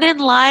fun in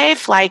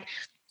life? Like,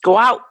 go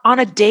out on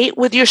a date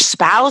with your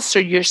spouse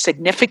or your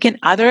significant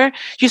other.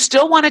 You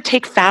still want to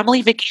take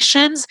family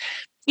vacations.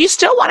 You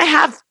still want to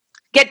have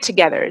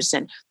get-togethers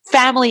and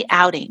family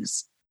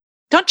outings.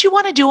 Don't you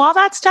want to do all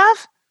that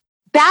stuff?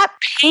 That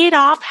paid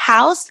off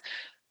house,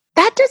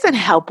 that doesn't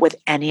help with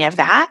any of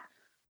that.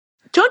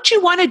 Don't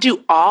you want to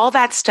do all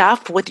that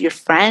stuff with your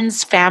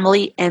friends,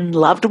 family, and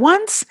loved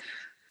ones?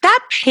 That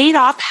paid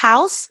off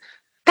house,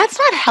 that's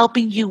not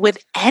helping you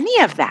with any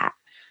of that.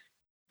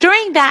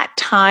 During that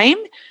time,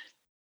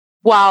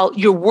 while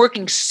you're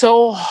working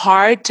so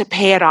hard to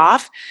pay it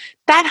off,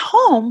 that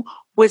home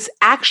was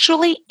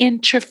actually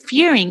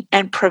interfering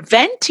and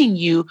preventing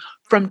you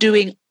from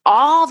doing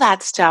all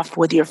that stuff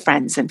with your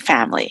friends and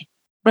family.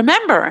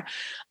 Remember,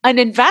 an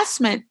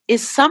investment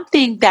is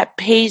something that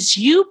pays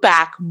you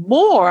back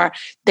more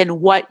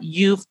than what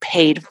you've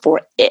paid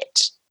for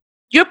it.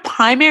 Your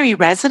primary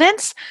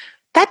residence,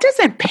 that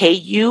doesn't pay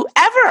you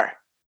ever.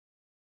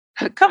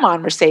 Come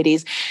on,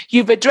 Mercedes.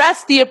 You've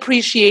addressed the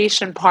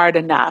appreciation part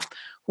enough.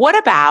 What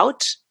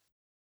about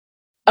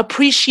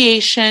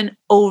appreciation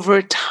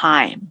over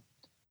time?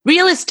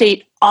 Real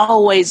estate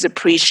always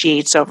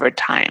appreciates over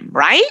time,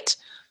 right?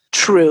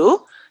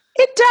 True.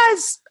 It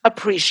does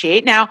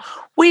appreciate. Now,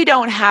 we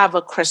don't have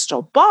a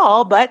crystal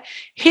ball, but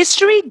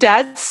history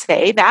does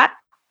say that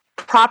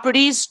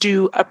properties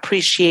do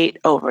appreciate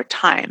over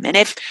time. And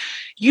if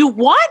you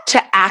want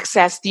to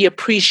access the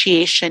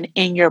appreciation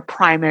in your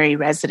primary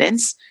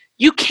residence,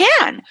 you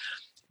can,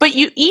 but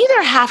you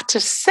either have to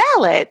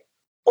sell it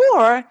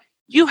or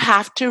you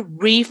have to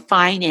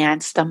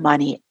refinance the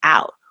money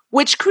out,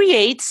 which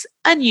creates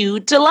a new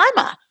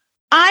dilemma.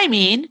 I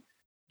mean,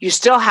 you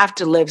still have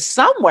to live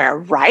somewhere,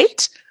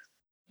 right?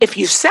 If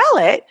you sell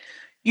it,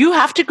 you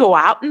have to go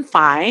out and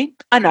find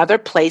another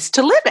place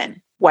to live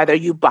in, whether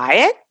you buy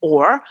it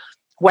or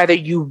whether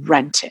you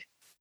rent it.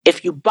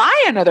 If you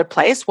buy another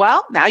place,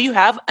 well, now you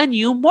have a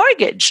new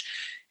mortgage.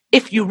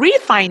 If you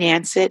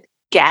refinance it,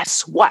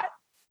 guess what?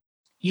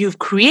 You've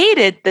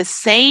created the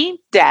same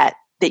debt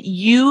that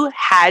you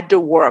had to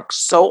work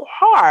so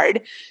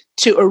hard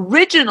to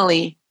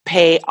originally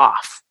pay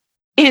off.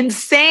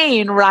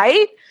 Insane,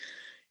 right?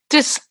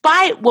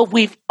 Despite what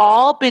we've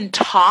all been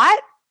taught,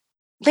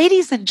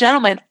 ladies and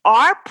gentlemen,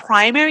 our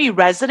primary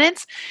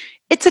residence,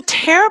 it's a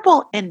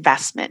terrible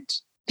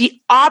investment. The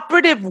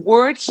operative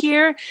word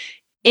here,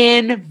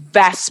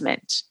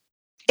 investment.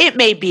 It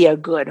may be a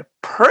good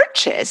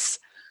purchase.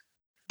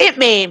 It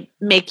may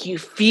make you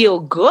feel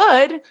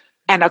good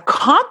and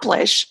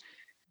accomplish.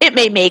 It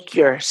may make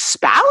your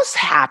spouse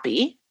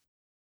happy.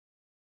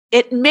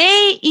 It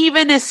may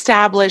even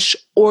establish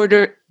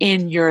order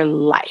in your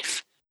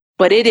life,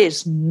 but it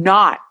is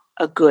not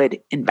a good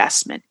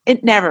investment.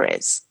 It never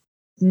is.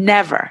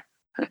 Never.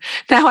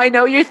 Now, I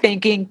know you're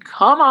thinking,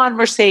 come on,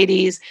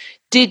 Mercedes,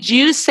 did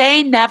you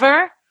say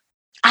never?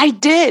 I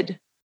did.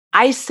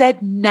 I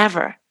said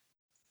never.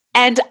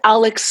 And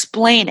I'll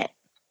explain it.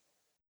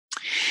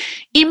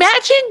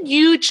 Imagine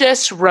you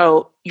just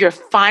wrote your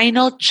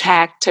final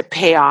check to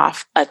pay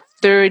off a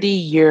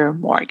 30-year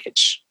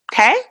mortgage.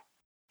 Okay?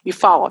 You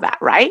follow that,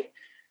 right?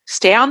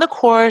 Stay on the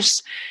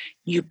course.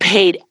 You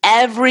paid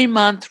every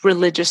month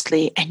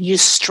religiously, and you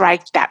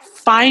strike that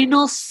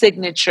final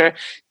signature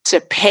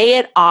to pay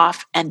it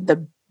off, and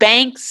the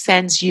bank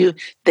sends you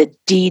the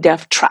deed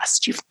of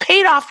trust. You've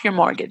paid off your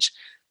mortgage.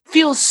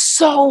 Feels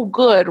so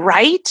good,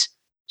 right?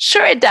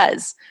 Sure it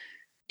does.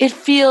 It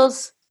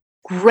feels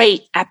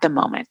great at the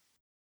moment.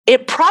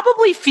 It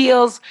probably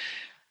feels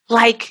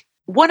like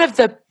one of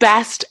the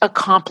best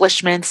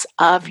accomplishments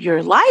of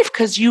your life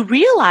because you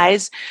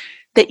realize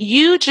that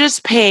you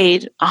just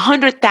paid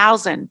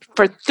 $100,000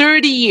 for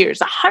 30 years,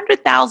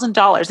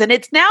 $100,000, and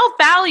it's now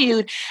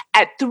valued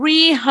at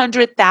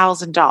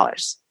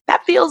 $300,000.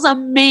 That feels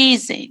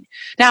amazing.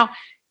 Now,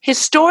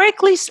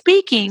 historically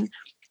speaking,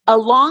 a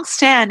long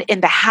stand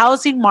in the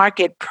housing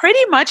market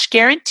pretty much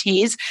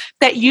guarantees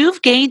that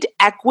you've gained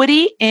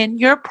equity in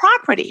your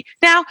property.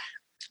 Now,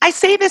 I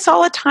say this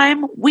all the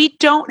time, we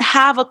don't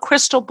have a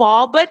crystal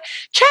ball, but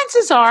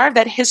chances are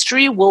that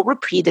history will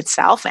repeat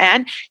itself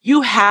and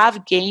you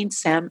have gained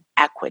some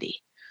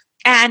equity.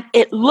 And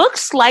it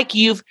looks like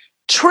you've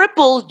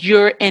tripled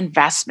your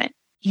investment.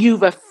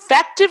 You've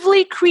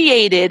effectively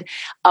created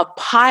a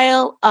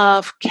pile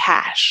of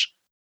cash.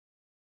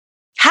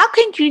 How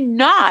can you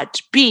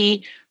not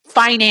be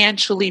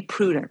financially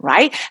prudent,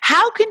 right?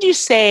 How can you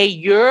say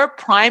your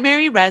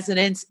primary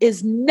residence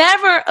is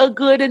never a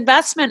good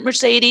investment,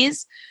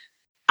 Mercedes?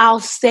 I'll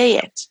say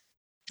it.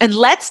 And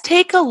let's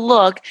take a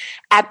look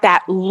at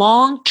that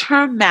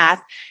long-term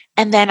math,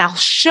 and then I'll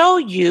show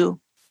you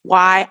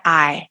why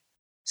I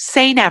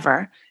say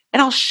never,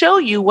 and I'll show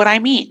you what I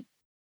mean.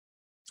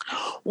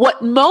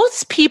 What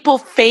most people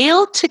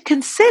fail to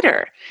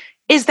consider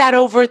is that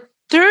over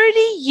 30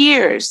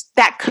 years,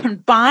 that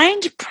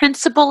combined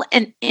principal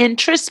and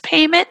interest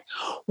payment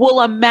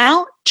will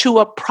amount to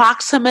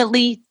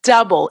approximately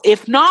double,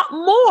 if not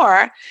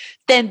more,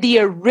 than the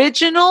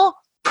original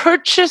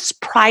purchase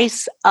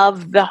price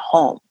of the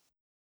home.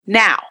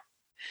 Now,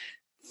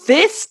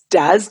 this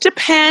does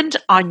depend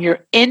on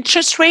your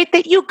interest rate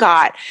that you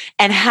got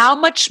and how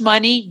much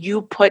money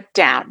you put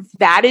down.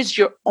 That is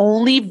your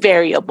only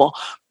variable.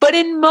 But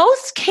in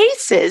most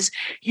cases,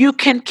 you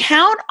can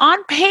count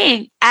on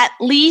paying at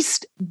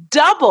least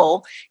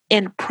double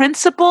in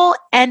principal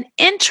and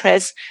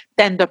interest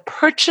than the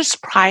purchase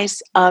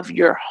price of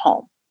your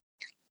home.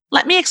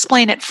 Let me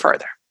explain it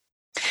further.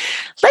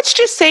 Let's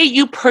just say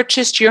you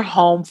purchased your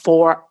home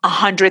for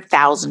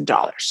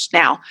 $100,000.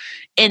 Now,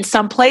 in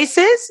some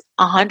places,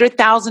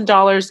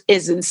 $100,000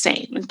 is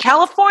insane. In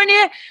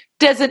California,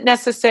 doesn't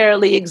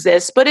necessarily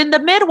exist, but in the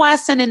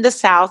Midwest and in the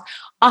South,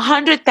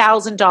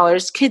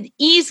 $100,000 could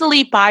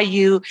easily buy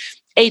you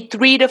a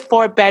 3 to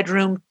 4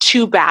 bedroom,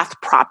 2-bath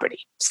property,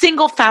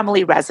 single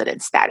family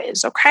residence, that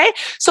is, okay?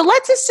 So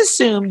let's just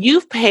assume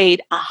you've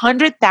paid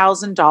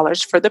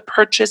 $100,000 for the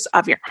purchase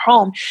of your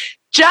home.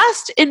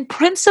 Just in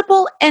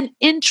principal and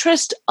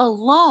interest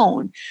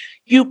alone,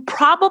 you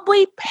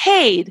probably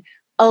paid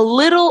a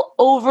little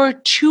over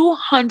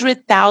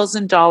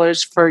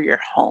 $200,000 for your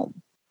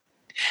home.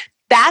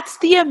 That's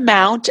the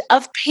amount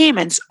of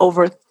payments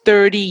over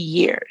 30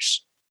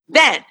 years.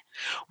 Then,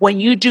 when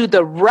you do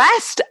the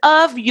rest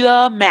of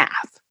your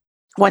math,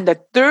 when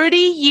the 30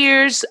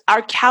 years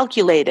are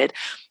calculated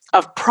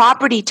of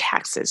property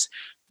taxes,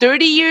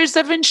 30 years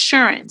of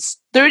insurance,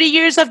 30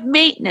 years of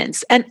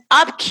maintenance and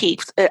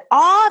upkeep,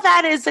 all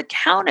that is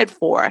accounted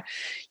for,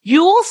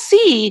 you will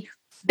see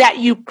that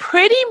you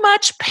pretty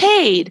much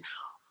paid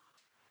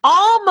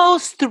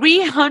almost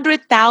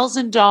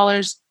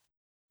 $300,000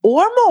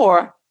 or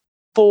more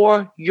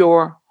for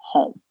your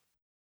home.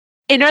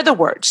 In other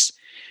words,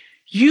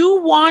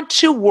 you want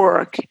to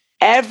work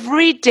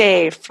every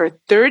day for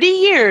 30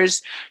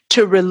 years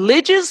to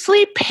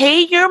religiously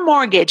pay your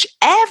mortgage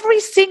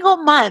every single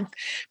month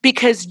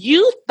because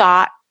you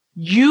thought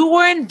you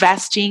were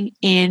investing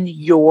in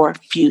your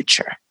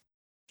future.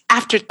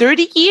 After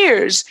 30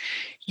 years,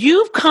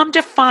 you've come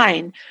to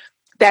find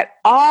that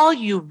all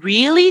you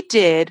really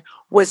did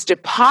was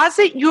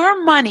deposit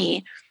your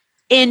money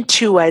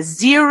into a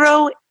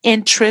zero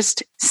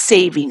interest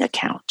saving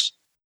account.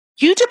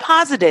 You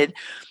deposited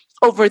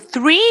over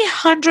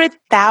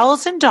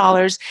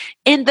 $300,000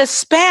 in the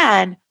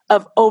span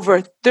of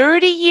over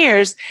 30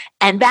 years,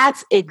 and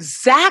that's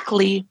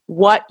exactly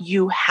what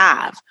you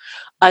have.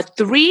 A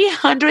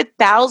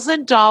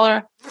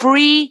 $300,000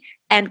 free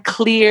and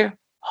clear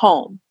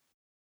home.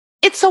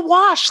 It's a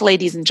wash,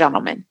 ladies and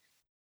gentlemen.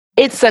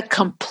 It's a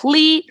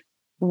complete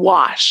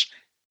wash.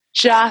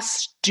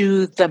 Just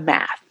do the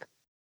math.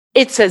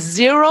 It's a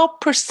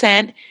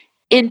 0%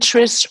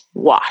 interest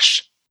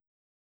wash.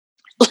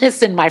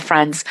 Listen, my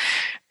friends,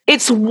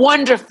 it's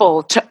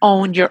wonderful to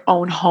own your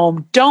own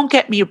home. Don't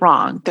get me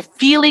wrong. The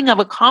feeling of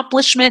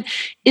accomplishment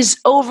is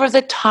over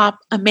the top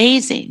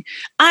amazing.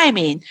 I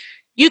mean,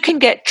 you can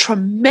get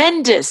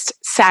tremendous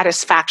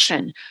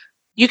satisfaction.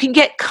 You can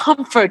get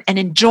comfort and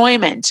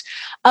enjoyment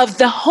of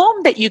the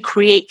home that you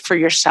create for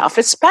yourself,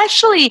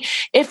 especially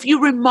if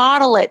you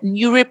remodel it and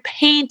you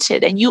repaint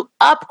it and you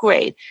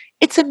upgrade.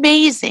 It's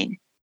amazing.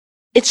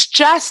 It's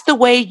just the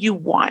way you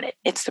want it.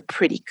 It's the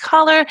pretty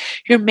color.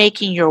 You're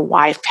making your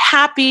wife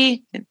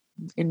happy.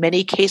 In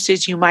many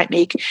cases, you might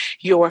make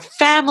your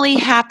family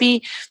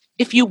happy.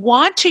 if you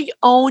want to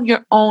own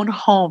your own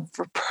home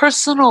for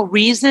personal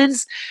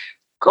reasons,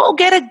 go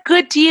get a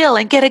good deal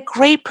and get a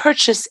great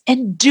purchase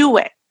and do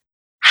it.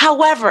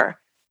 However,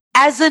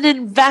 as an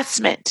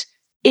investment,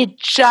 it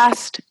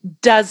just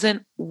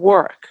doesn't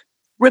work.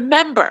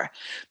 Remember,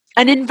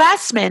 an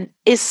investment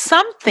is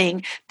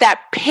something that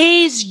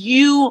pays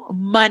you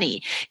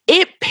money.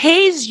 It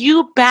pays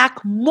you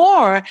back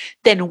more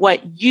than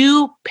what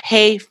you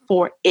pay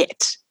for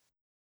it.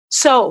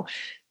 So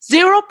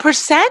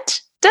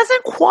 0%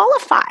 doesn't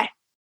qualify.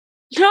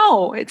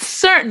 No, it's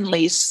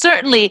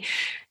certainly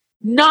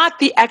not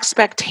the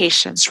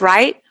expectations,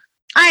 right?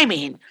 I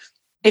mean,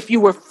 if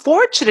you were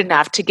fortunate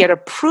enough to get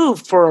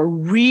approved for a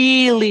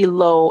really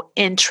low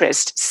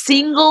interest,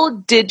 single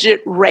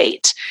digit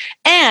rate,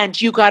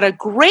 and you got a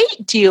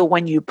great deal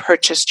when you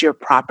purchased your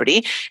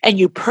property and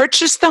you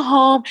purchased the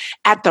home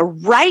at the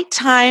right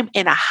time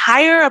in a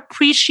higher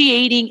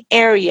appreciating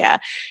area,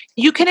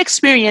 you can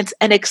experience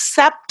an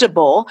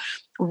acceptable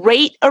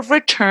rate of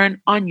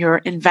return on your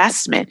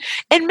investment.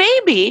 And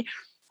maybe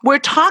we're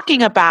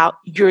talking about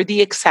you're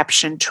the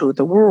exception to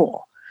the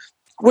rule.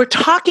 We're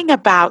talking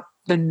about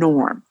the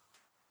norm.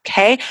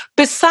 Okay.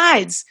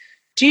 Besides,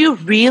 do you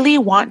really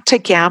want to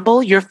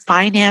gamble your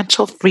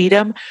financial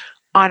freedom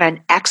on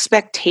an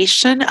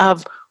expectation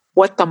of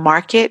what the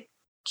market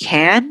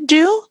can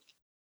do?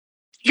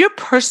 Your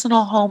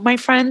personal home, my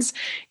friends,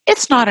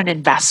 it's not an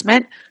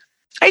investment.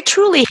 I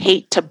truly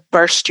hate to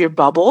burst your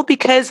bubble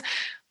because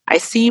I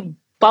see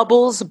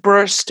bubbles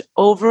burst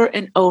over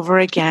and over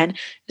again,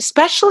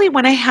 especially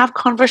when I have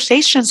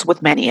conversations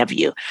with many of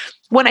you.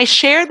 When I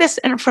share this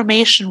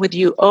information with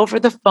you over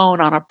the phone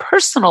on a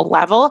personal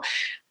level,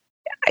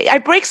 I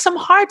break some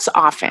hearts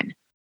often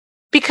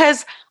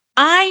because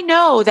I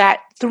know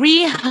that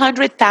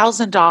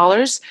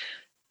 $300,000,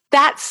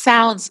 that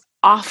sounds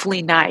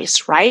awfully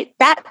nice, right?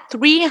 That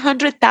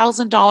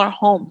 $300,000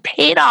 home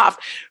paid off,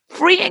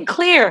 free and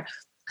clear,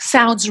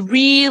 sounds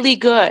really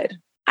good.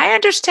 I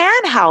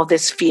understand how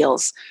this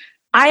feels.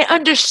 I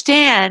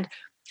understand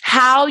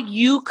how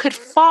you could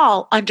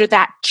fall under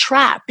that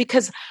trap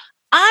because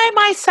I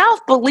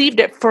myself believed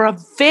it for a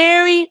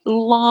very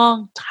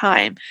long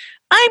time.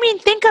 I mean,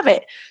 think of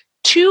it.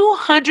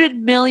 200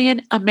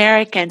 million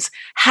Americans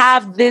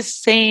have this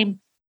same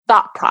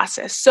thought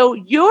process. So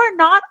you're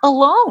not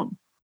alone.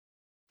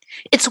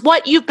 It's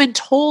what you've been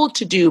told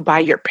to do by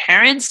your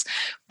parents,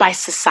 by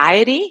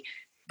society,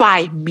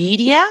 by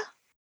media.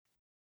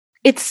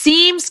 It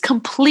seems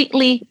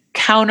completely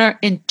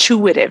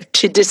counterintuitive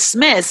to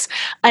dismiss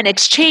an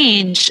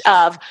exchange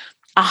of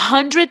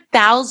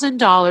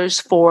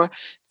 $100,000 for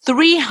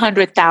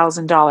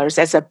 $300,000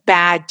 as a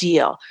bad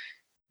deal.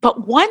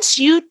 But once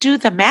you do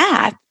the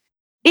math,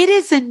 it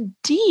is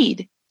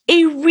indeed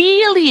a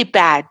really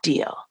bad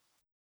deal.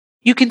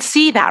 You can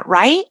see that,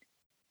 right?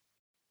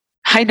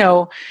 I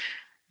know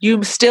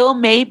you still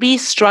may be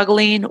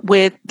struggling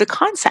with the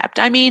concept.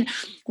 I mean,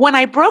 when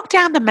I broke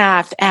down the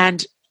math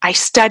and I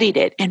studied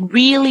it and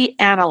really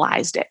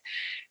analyzed it,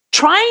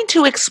 trying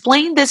to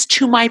explain this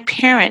to my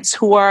parents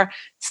who are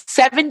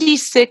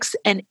 76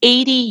 and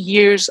 80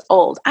 years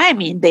old. I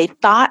mean, they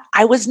thought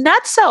I was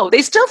nutso.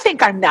 They still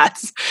think I'm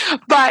nuts,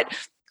 but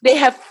they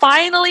have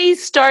finally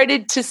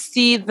started to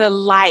see the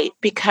light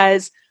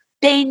because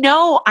they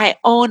know I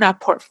own a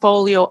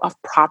portfolio of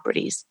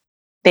properties.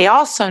 They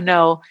also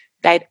know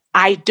that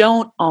I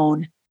don't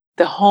own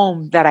the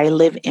home that I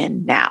live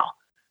in now.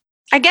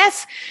 I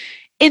guess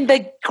in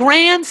the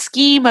grand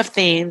scheme of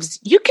things,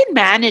 you can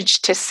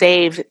manage to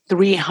save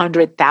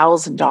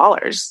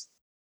 $300,000.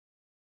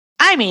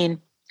 I mean,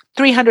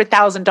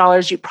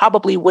 $300,000 you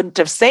probably wouldn't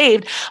have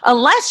saved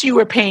unless you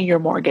were paying your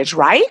mortgage,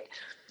 right?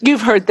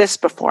 You've heard this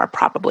before,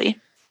 probably.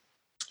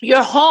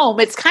 Your home,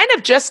 it's kind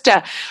of just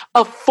a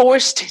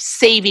forced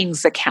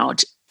savings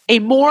account. A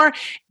more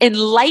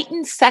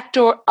enlightened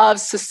sector of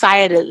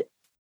society,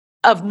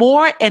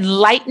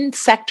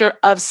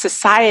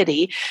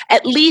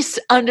 at least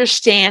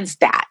understands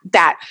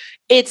that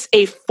it's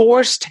a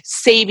forced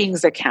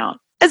savings account,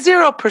 a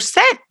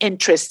 0%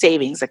 interest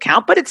savings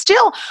account, but it's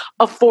still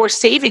a forced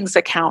savings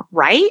account,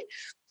 right?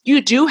 You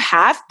do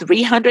have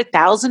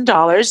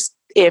 $300,000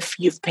 if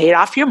you've paid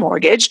off your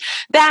mortgage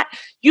that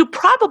you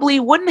probably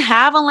wouldn't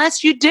have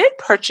unless you did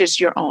purchase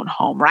your own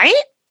home,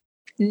 right?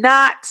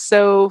 Not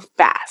so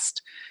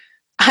fast.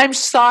 I'm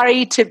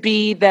sorry to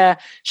be the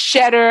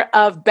shedder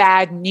of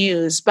bad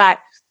news, but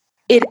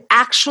it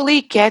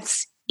actually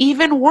gets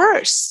even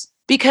worse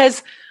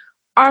because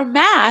our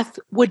math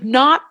would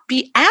not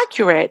be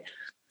accurate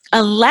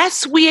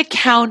unless we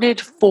accounted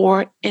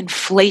for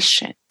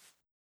inflation.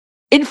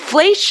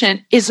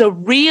 Inflation is a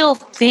real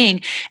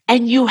thing,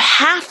 and you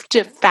have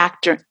to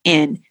factor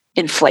in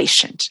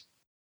inflation.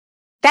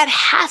 That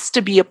has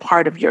to be a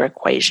part of your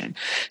equation.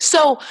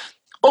 So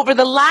over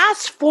the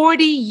last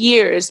 40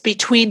 years,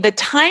 between the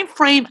time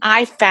frame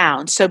I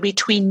found, so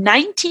between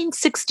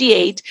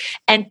 1968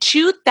 and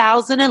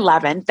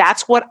 2011,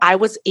 that's what I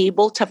was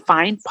able to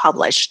find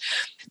published,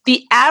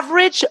 the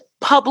average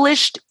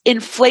published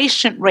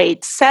inflation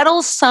rate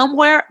settles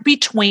somewhere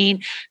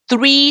between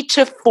 3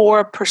 to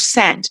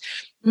 4%,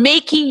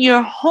 making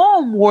your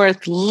home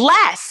worth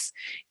less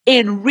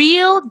in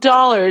real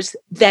dollars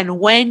than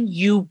when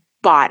you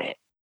bought it.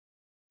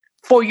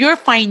 For your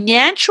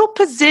financial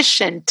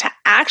position to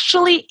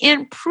actually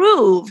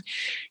improve,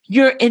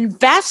 your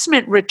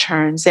investment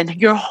returns and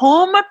your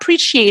home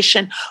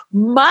appreciation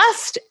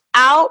must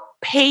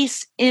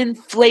outpace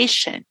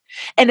inflation.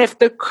 And if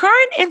the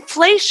current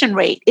inflation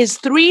rate is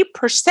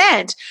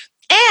 3%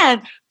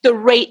 and the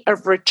rate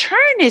of return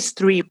is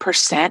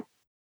 3%,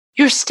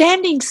 you're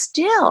standing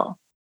still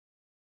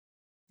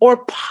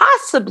or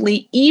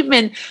possibly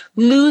even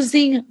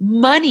losing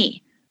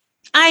money.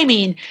 I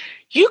mean,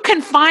 you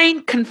can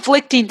find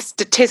conflicting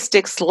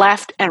statistics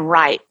left and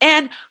right.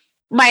 And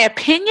my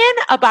opinion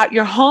about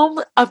your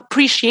home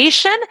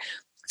appreciation,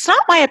 it's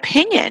not my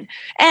opinion.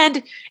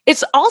 And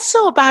it's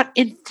also about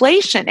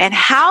inflation and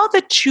how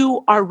the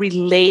two are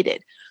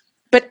related.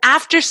 But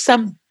after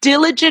some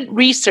diligent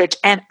research,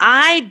 and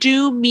I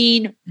do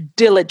mean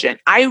diligent,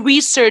 I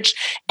researched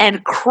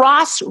and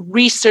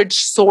cross-research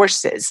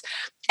sources.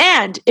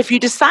 And if you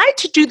decide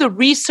to do the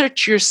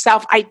research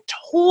yourself, I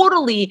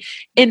totally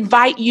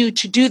invite you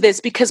to do this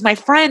because, my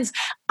friends,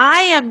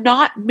 I am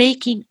not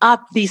making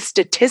up these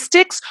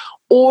statistics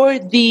or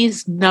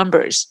these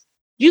numbers.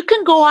 You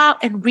can go out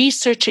and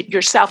research it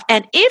yourself.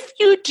 And if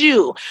you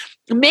do,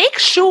 make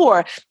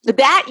sure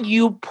that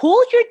you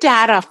pull your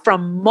data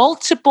from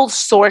multiple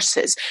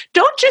sources.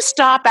 Don't just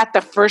stop at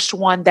the first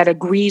one that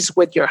agrees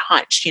with your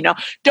hunch.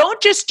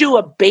 Don't just do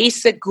a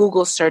basic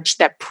Google search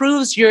that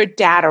proves your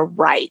data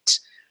right.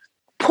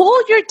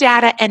 Pull your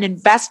data and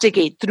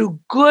investigate through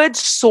good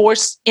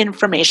source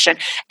information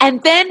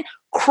and then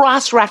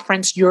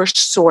cross-reference your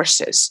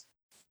sources.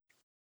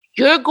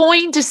 You're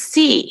going to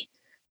see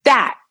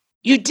that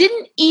you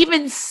didn't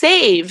even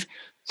save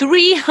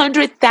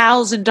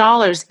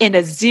 $300,000 in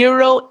a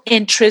zero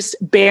interest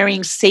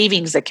bearing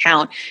savings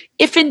account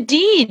if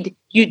indeed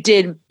you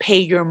did pay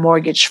your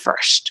mortgage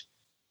first.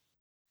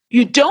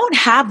 You don't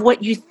have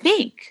what you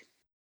think.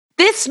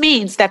 This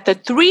means that the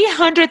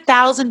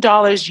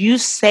 $300,000 you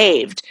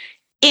saved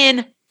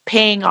in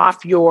paying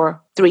off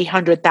your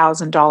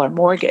 $300,000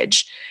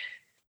 mortgage,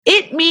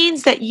 it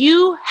means that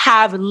you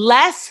have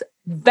less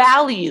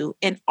value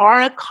in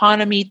our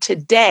economy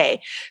today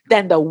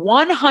than the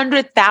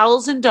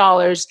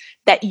 $100,000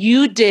 that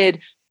you did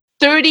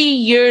 30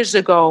 years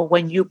ago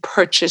when you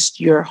purchased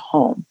your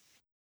home.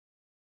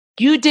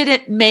 You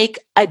didn't make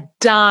a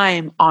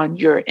dime on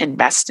your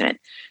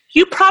investment.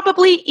 You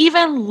probably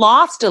even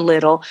lost a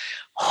little,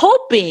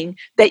 hoping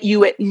that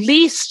you at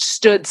least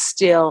stood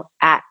still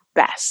at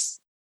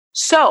best.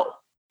 So,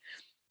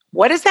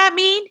 what does that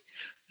mean?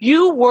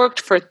 You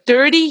worked for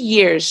 30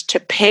 years to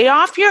pay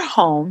off your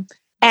home,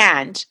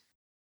 and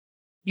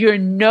you're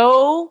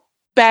no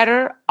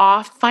better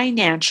off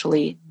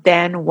financially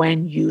than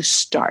when you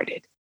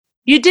started.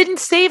 You didn't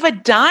save a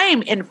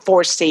dime in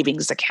forced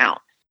savings account.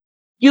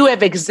 You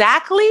have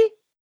exactly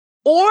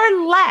or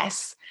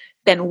less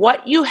than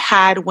what you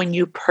had when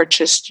you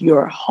purchased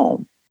your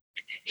home.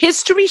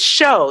 History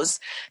shows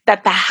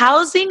that the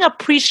housing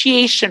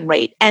appreciation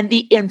rate and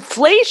the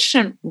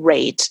inflation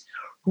rate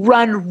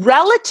run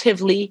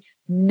relatively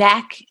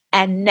neck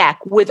and neck.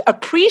 With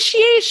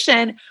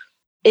appreciation,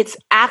 it's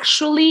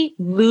actually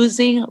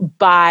losing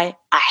by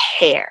a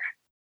hair.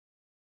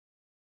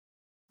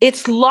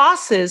 Its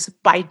losses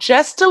by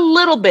just a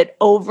little bit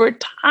over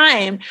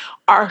time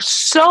are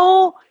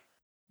so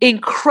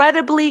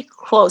incredibly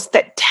close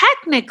that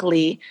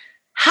technically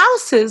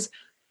houses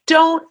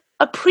don't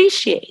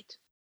appreciate.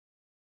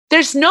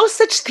 There's no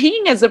such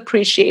thing as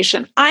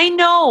appreciation. I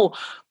know,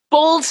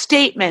 bold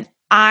statement,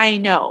 I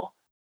know.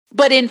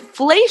 But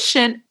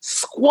inflation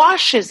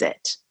squashes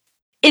it.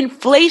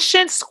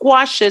 Inflation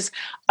squashes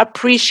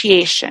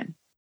appreciation.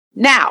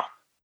 Now,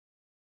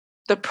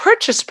 the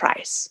purchase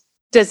price,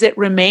 does it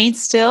remain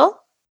still?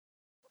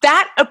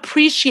 That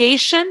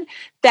appreciation,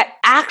 that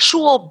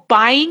actual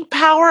buying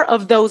power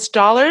of those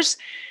dollars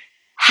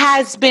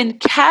has been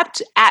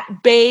kept at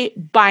bay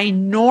by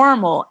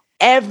normal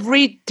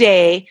every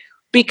day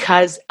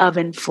because of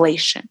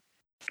inflation.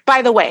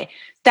 By the way,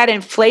 that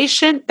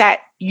inflation that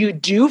you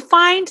do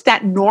find,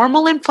 that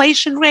normal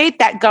inflation rate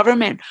that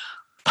government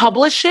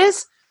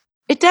publishes,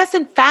 it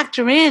doesn't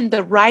factor in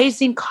the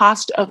rising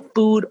cost of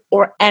food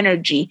or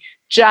energy,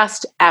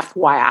 just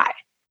FYI.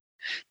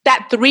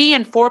 That 3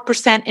 and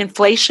 4%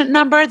 inflation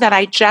number that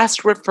I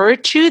just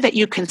referred to that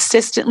you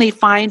consistently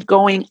find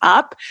going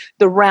up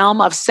the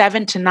realm of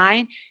 7 to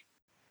 9,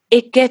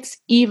 it gets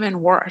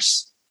even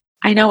worse.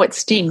 I know it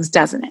stings,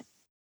 doesn't it?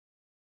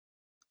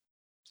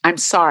 I'm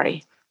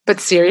sorry, but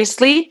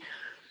seriously,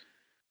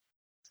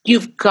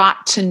 you've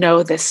got to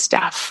know this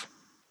stuff.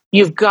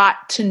 You've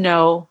got to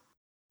know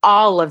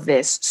all of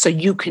this so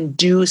you can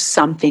do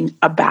something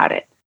about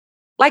it.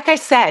 Like I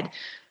said,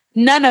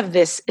 none of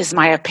this is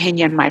my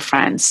opinion, my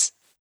friends.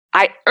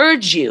 I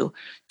urge you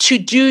to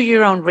do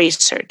your own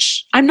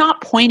research. I'm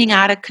not pointing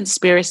out a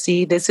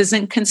conspiracy. This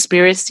isn't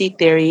conspiracy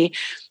theory.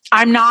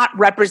 I'm not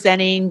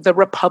representing the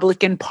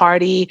Republican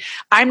Party.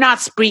 I'm not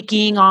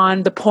speaking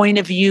on the point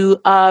of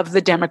view of the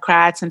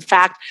Democrats. In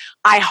fact,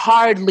 I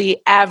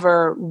hardly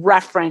ever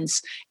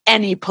reference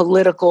any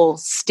political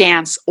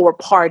stance or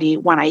party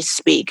when I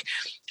speak.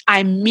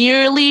 I'm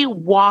merely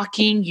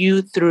walking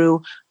you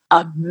through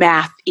a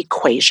math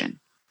equation,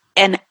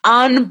 an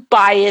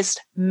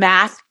unbiased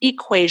math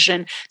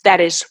equation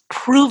that is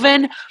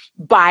proven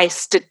by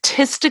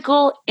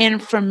statistical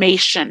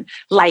information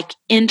like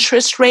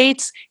interest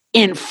rates,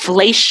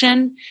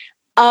 inflation,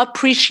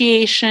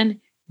 appreciation,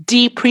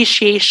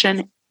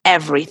 depreciation,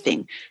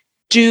 everything.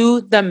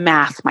 Do the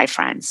math, my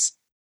friends.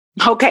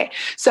 Okay,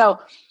 so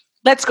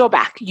let's go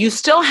back. You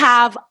still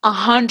have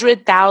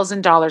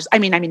 $100,000. I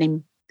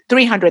mean,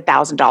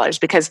 $300,000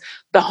 because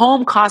the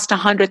home cost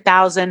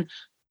 $100,000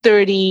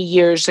 30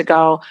 years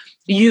ago.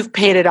 You've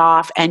paid it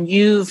off, and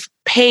you've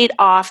paid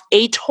off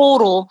a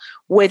total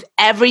with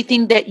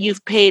everything that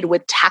you've paid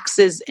with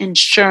taxes,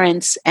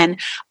 insurance, and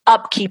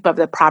upkeep of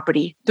the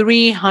property,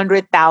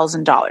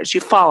 $300,000.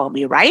 You follow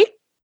me, right?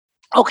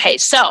 Okay,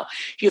 so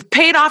you've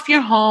paid off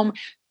your home,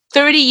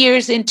 30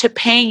 years into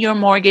paying your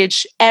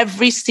mortgage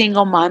every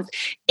single month.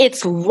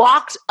 It's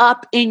locked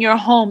up in your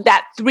home,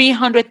 that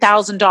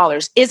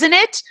 $300,000, isn't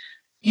it?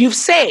 You've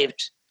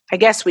saved, I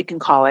guess we can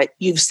call it,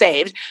 you've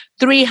saved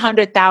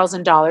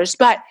 $300,000,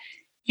 but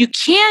you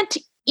can't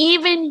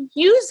even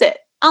use it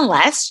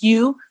unless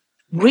you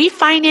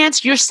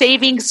refinance your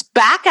savings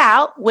back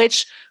out,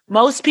 which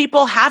most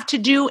people have to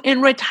do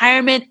in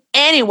retirement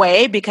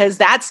anyway, because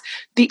that's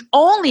the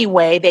only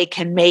way they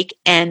can make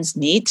ends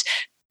meet.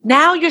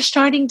 Now you're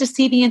starting to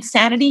see the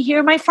insanity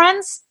here, my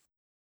friends.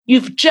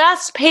 You've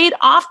just paid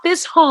off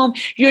this home.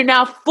 You're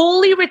now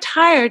fully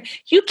retired.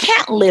 You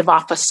can't live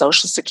off of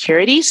Social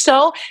Security.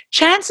 So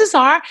chances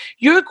are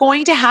you're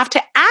going to have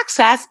to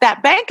access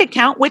that bank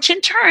account, which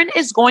in turn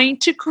is going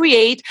to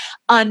create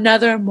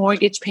another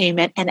mortgage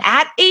payment. And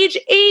at age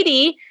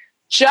 80,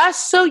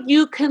 just so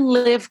you can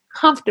live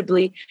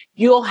comfortably,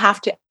 you'll have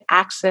to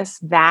access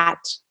that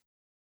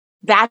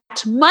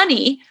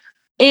money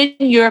in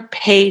your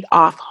paid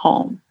off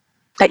home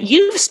that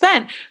you've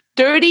spent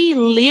 30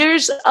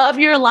 years of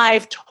your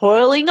life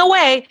toiling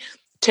away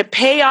to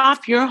pay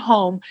off your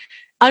home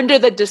under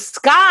the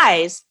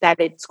disguise that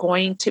it's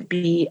going to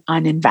be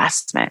an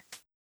investment.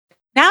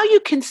 Now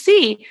you can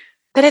see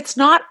that it's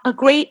not a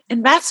great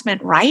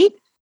investment, right?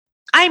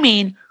 I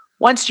mean,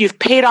 once you've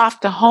paid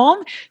off the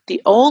home,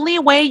 the only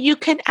way you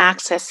can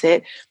access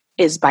it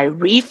is by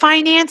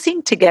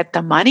refinancing to get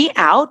the money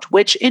out,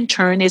 which in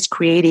turn is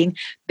creating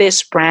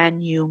this brand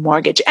new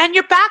mortgage. And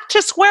you're back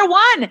to square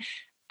one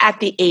at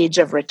the age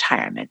of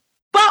retirement.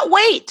 But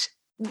wait,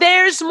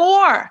 there's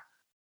more.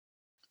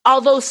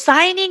 Although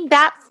signing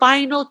that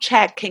final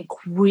check can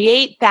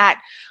create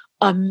that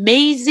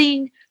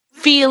amazing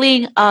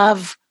feeling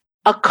of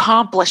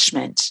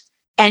accomplishment,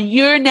 and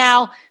you're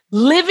now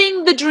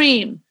living the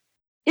dream,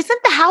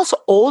 isn't the house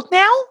old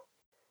now?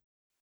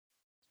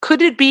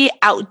 Could it be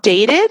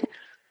outdated?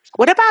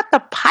 What about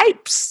the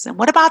pipes? And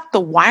what about the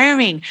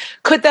wiring?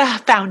 Could the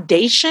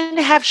foundation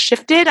have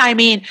shifted? I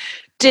mean,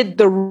 did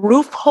the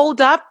roof hold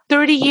up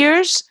 30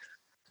 years?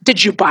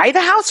 Did you buy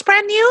the house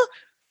brand new?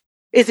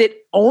 Is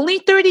it only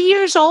 30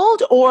 years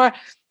old, or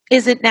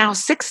is it now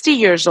 60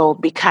 years old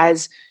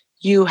because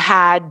you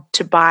had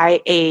to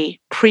buy a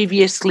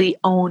previously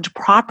owned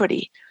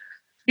property?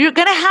 You're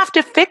going to have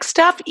to fix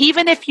stuff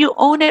even if you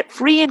own it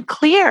free and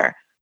clear.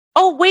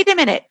 Oh, wait a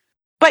minute.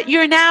 But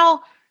you're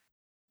now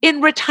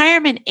in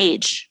retirement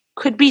age.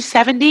 Could be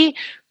 70,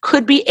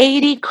 could be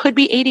 80, could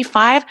be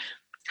 85.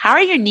 How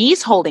are your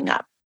knees holding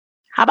up?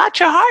 How about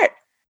your heart?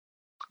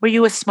 Were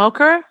you a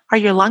smoker? Are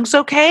your lungs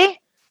okay?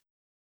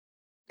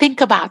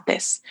 Think about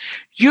this.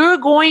 You're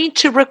going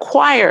to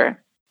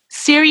require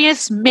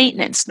serious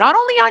maintenance, not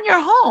only on your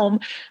home,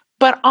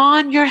 but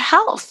on your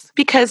health,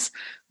 because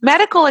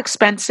medical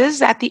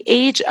expenses at the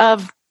age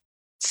of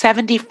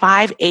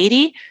 75,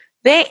 80,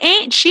 they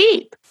ain't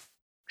cheap.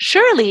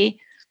 Surely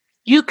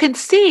you can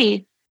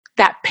see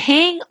that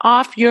paying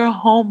off your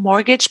home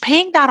mortgage,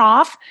 paying that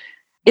off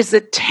is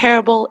a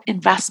terrible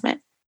investment.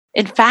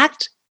 In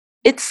fact,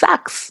 it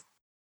sucks.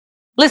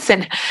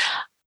 Listen,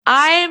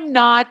 I'm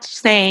not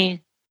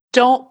saying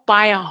don't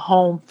buy a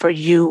home for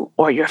you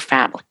or your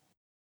family.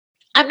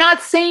 I'm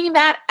not saying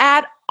that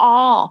at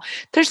all.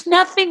 There's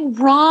nothing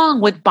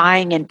wrong with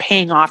buying and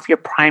paying off your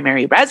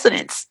primary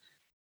residence.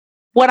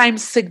 What I'm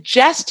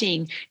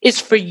suggesting is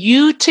for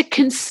you to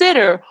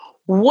consider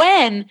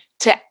when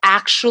to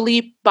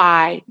actually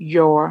buy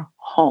your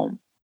home.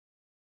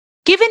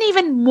 Give an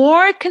even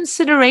more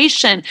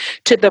consideration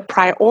to the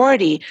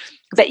priority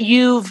that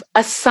you've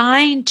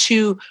assigned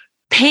to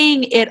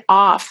paying it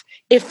off.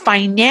 If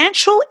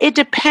financial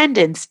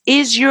independence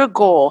is your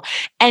goal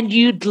and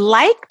you'd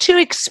like to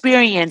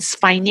experience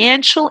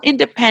financial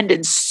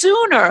independence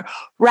sooner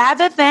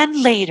rather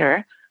than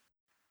later,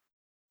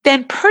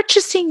 then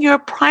purchasing your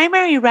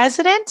primary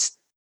residence,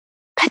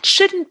 that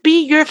shouldn't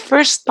be your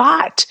first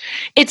thought.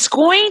 It's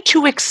going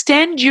to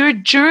extend your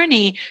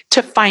journey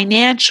to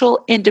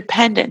financial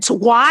independence.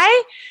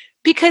 Why?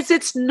 Because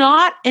it's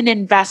not an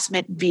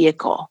investment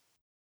vehicle.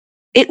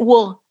 It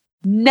will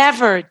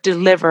never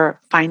deliver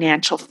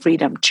financial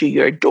freedom to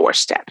your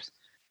doorstep.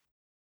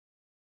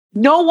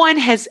 No one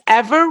has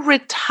ever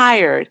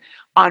retired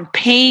on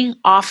paying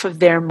off of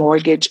their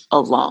mortgage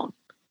alone.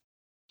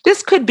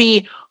 This could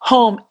be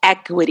home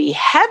equity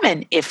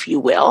heaven, if you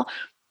will,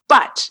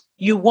 but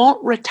you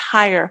won't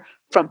retire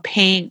from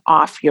paying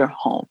off your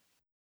home.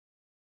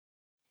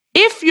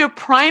 If your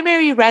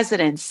primary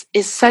residence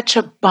is such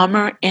a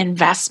bummer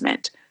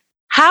investment,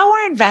 how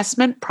are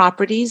investment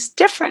properties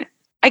different?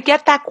 I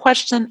get that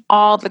question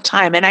all the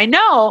time. And I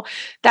know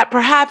that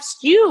perhaps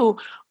you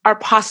are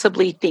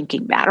possibly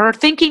thinking that or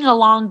thinking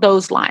along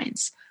those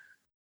lines.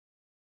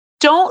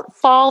 Don't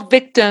fall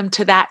victim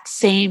to that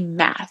same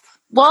math.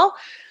 Well,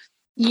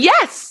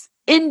 yes,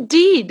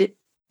 indeed,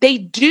 they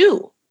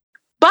do.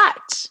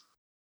 But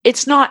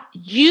it's not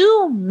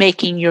you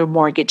making your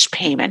mortgage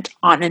payment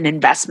on an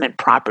investment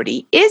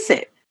property, is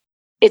it?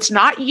 It's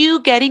not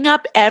you getting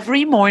up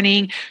every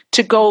morning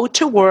to go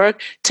to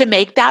work to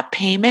make that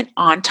payment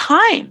on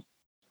time.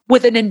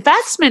 With an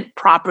investment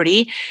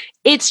property,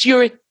 it's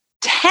your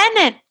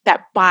tenant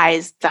that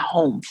buys the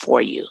home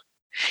for you.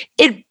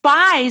 It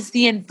buys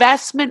the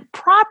investment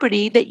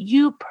property that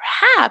you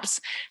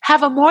perhaps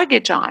have a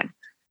mortgage on.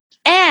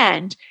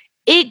 And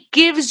it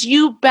gives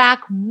you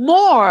back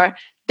more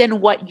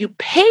than what you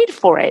paid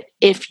for it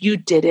if you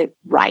did it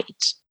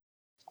right.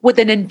 With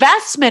an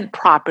investment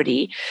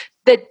property,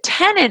 the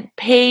tenant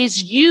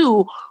pays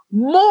you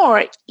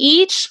more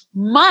each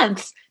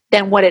month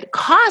than what it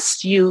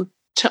costs you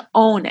to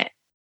own it.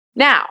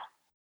 Now,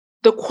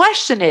 the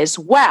question is,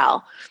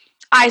 well,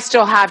 I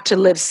still have to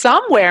live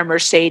somewhere,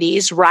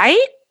 Mercedes,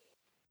 right?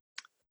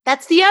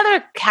 That's the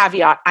other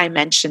caveat I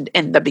mentioned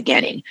in the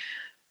beginning.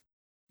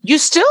 You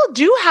still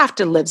do have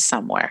to live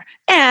somewhere,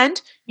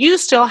 and you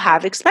still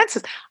have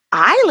expenses.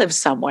 I live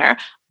somewhere.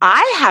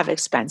 I have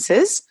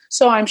expenses.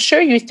 So I'm sure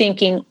you're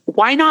thinking,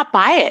 why not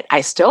buy it?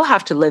 I still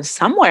have to live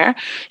somewhere.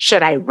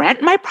 Should I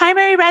rent my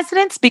primary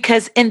residence?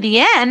 Because in the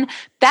end,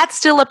 that's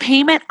still a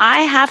payment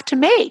I have to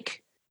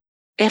make.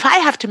 If I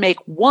have to make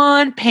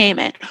one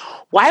payment,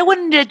 why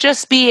wouldn't it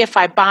just be if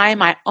I buy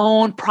my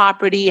own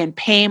property and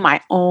pay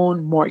my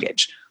own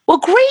mortgage? Well,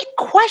 great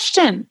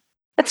question.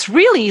 That's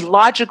really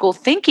logical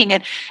thinking.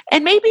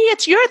 And maybe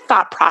it's your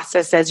thought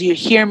process as you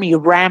hear me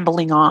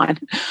rambling on.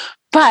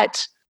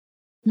 But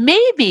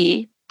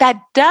maybe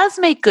that does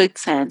make good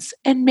sense,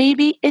 and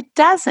maybe it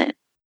doesn't.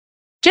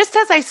 Just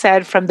as I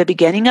said from the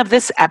beginning of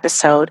this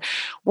episode,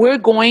 we're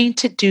going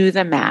to do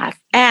the math.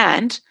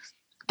 And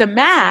the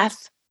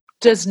math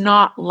does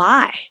not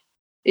lie.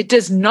 It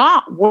does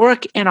not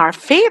work in our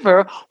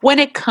favor when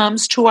it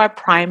comes to our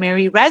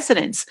primary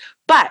residence.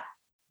 But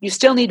you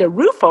still need a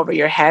roof over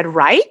your head,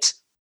 right?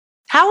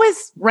 How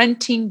is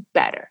renting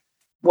better?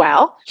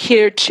 Well,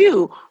 here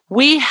too,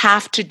 we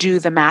have to do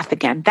the math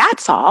again.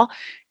 That's all.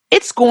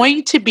 It's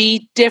going to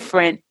be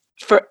different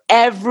for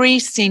every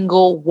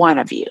single one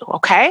of you,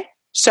 okay?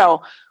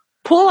 So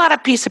pull out a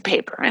piece of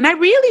paper, and I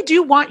really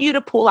do want you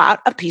to pull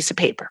out a piece of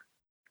paper.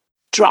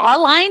 Draw a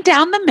line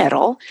down the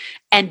middle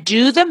and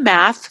do the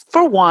math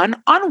for one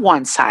on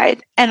one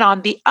side, and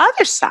on the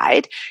other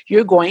side,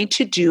 you're going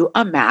to do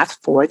a math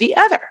for the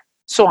other.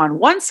 So on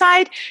one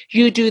side,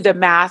 you do the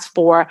math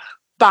for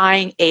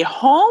buying a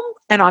home,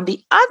 and on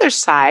the other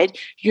side,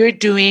 you're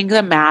doing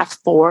the math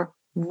for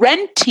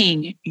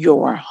renting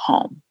your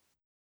home.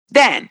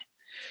 Then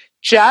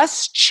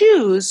just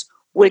choose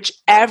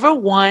whichever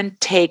one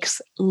takes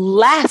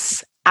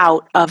less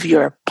out of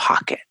your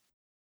pocket.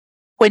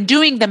 When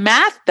doing the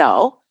math,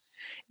 though,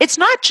 it's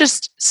not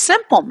just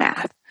simple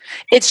math.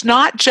 It's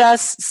not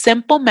just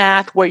simple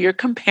math where you're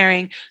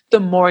comparing the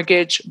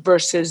mortgage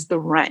versus the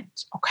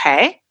rent,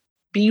 okay?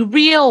 Be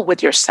real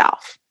with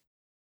yourself.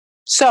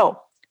 So,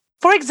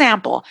 for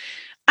example,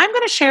 I'm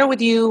going to share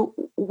with you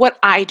what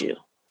I do.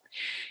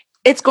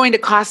 It's going to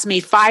cost me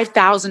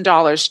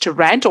 $5,000 to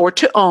rent or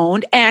to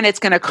own, and it's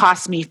going to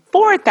cost me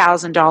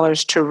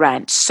 $4,000 to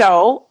rent.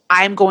 So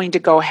I'm going to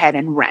go ahead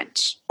and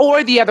rent,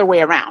 or the other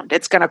way around.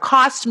 It's going to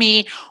cost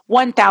me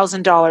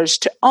 $1,000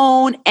 to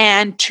own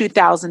and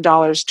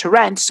 $2,000 to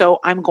rent. So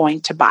I'm going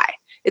to buy.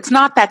 It's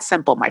not that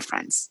simple, my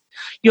friends.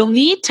 You'll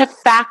need to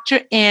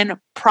factor in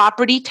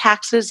property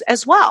taxes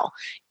as well,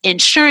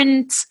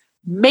 insurance,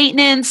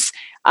 maintenance,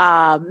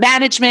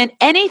 management,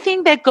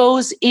 anything that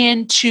goes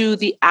into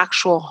the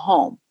actual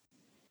home.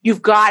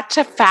 You've got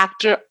to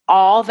factor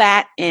all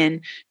that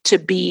in to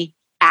be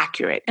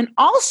accurate. And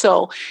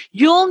also,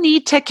 you'll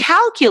need to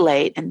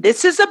calculate, and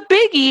this is a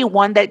biggie,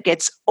 one that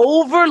gets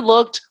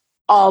overlooked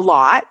a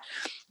lot,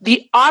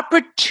 the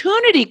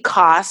opportunity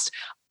cost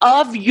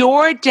of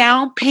your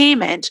down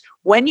payment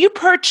when you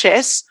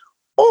purchase,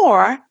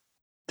 or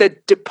the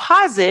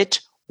deposit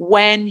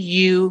when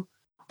you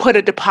put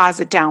a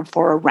deposit down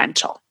for a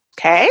rental.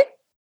 Okay?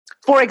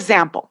 For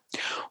example,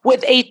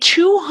 with a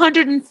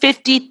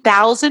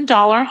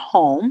 $250,000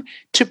 home,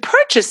 to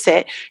purchase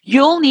it,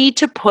 you'll need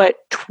to put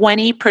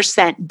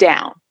 20%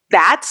 down.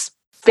 That's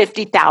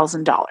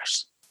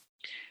 $50,000.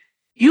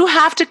 You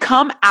have to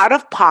come out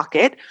of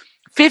pocket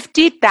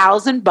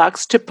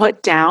 $50,000 to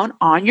put down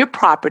on your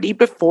property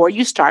before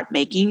you start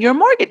making your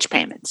mortgage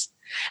payments.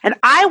 And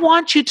I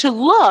want you to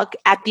look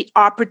at the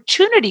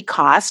opportunity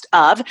cost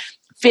of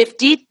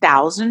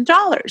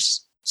 $50,000.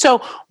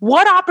 So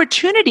what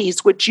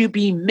opportunities would you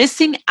be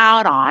missing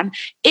out on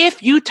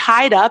if you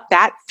tied up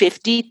that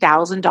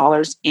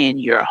 $50,000 in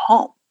your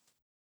home?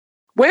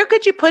 Where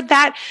could you put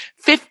that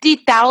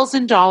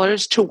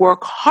 $50,000 to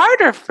work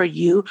harder for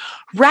you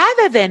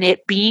rather than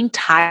it being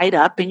tied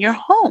up in your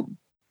home?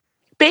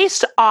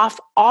 Based off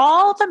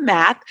all the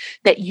math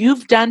that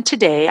you've done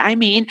today,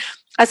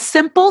 a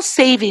simple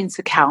savings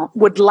account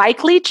would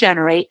likely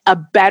generate a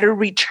better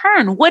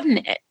return,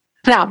 wouldn't it?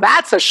 Now,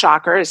 that's a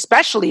shocker,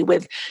 especially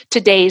with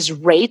today's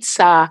rates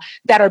that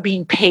are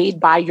being paid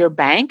by your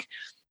bank.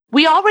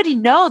 We already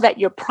know that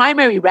your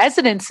primary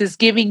residence is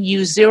giving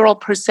you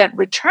 0%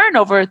 return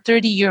over a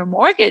 30-year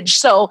mortgage.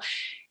 So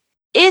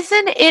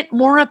isn't it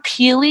more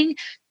appealing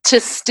to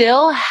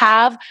still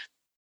have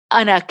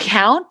an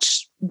account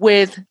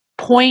with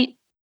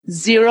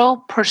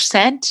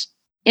 0.0%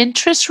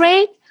 interest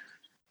rate?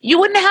 You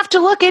wouldn't have to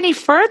look any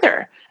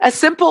further. A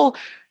simple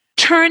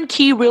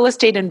turnkey real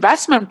estate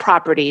investment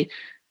property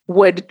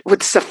would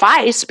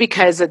suffice,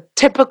 because a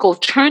typical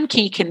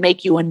turnkey can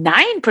make you a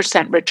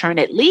 9% return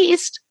at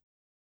least.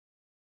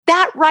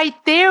 That right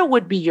there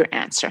would be your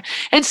answer.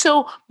 And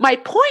so my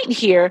point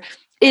here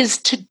is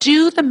to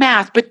do the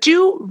math, but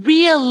do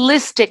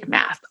realistic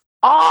math,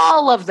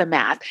 all of the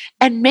math,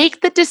 and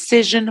make the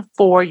decision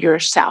for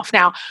yourself.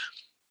 Now,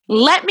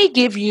 let me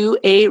give you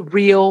a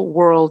real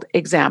world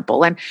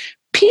example. And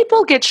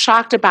people get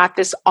shocked about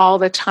this all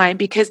the time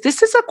because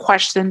this is a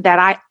question that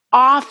I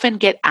often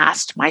get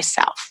asked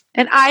myself.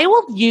 And I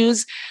will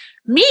use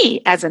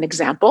me as an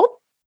example.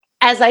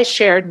 As I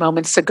shared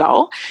moments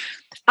ago,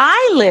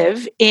 I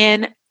live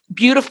in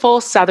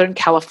beautiful Southern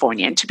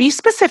California. And to be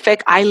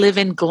specific, I live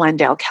in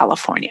Glendale,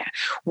 California.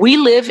 We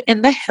live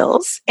in the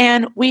hills,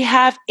 and we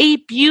have a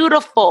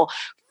beautiful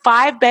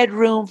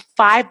 5-bedroom,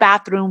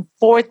 5-bathroom,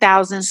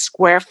 4,000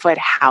 square foot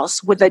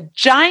house with a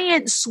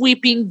giant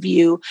sweeping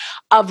view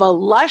of a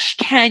lush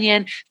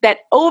canyon that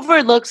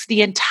overlooks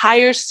the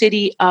entire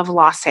city of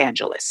Los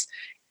Angeles.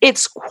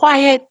 It's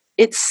quiet,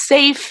 it's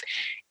safe,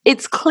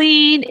 it's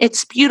clean,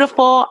 it's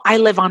beautiful. I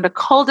live on the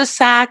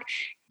cul-de-sac.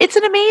 It's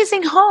an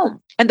amazing home.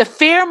 And the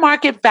fair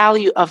market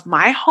value of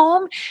my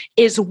home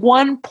is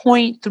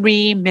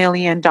 $1.3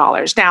 million.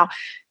 Now,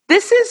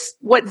 this is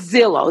what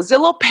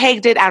Zillow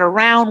pegged it at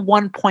around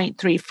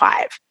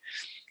 1.35.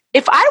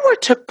 If I were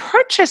to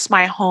purchase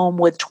my home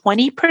with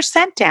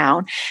 20%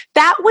 down,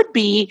 that would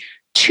be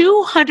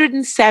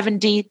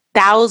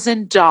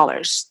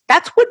 $270,000.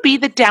 That would be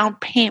the down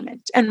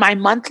payment. And my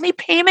monthly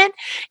payment,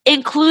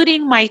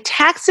 including my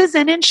taxes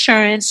and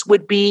insurance,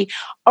 would be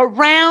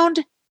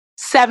around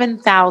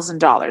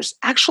 $7,000.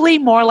 Actually,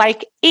 more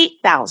like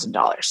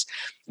 $8,000.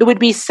 It would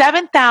be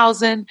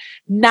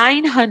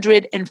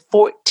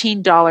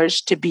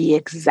 $7,914 to be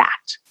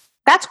exact.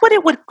 That's what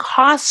it would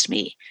cost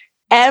me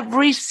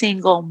every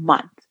single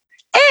month.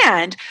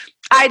 And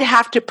I'd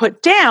have to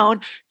put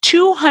down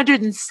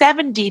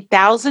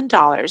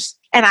 $270,000,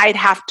 and I'd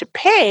have to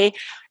pay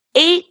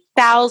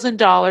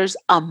 $8,000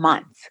 a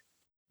month.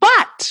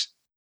 But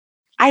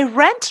I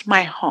rent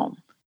my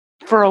home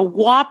for a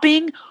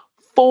whopping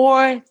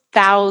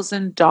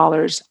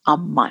 $4,000 a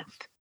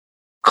month,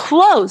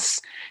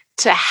 close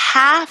to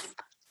half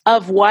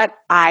of what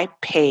I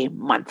pay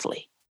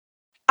monthly.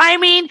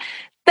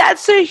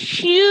 That's a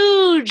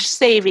huge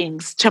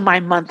savings to my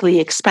monthly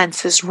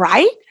expenses,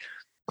 right?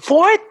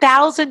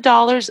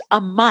 $4,000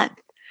 a month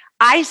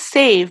I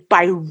save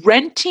by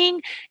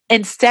renting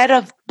instead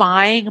of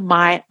buying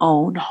my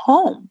own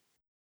home.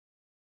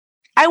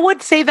 I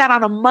would say that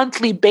on a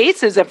monthly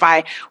basis if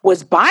I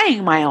was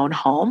buying my own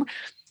home,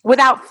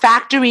 without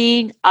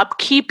factoring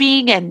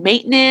upkeeping and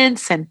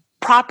maintenance and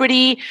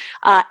property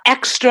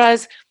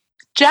extras.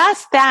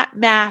 Just that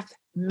math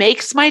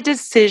makes my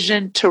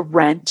decision to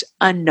rent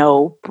a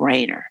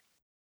no-brainer.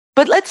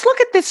 But let's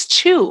look at this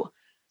too.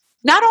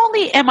 Not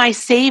only am I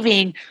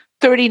saving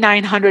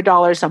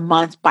 $3,900 a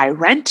month by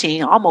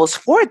renting,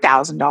 almost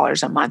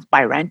 $4,000 a month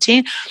by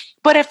renting,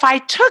 but if I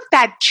took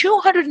that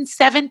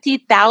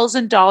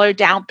 $270,000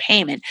 down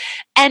payment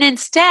and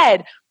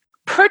instead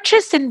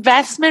purchased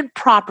investment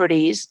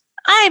properties,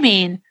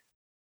 I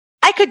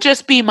could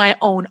just be my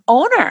own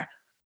owner.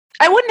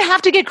 I wouldn't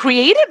have to get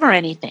creative or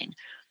anything.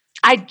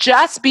 I'd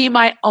just be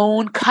my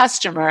own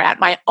customer at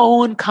my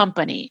own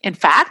company. In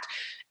fact,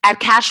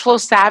 at Cashflow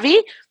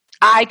Savvy,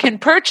 I can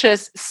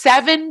purchase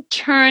 7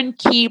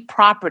 turnkey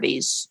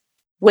properties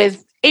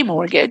with a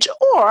mortgage,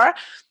 or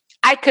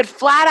I could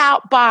flat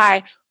out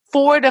buy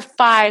 4 to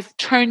 5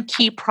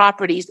 turnkey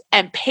properties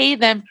and pay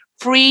them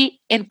free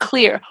and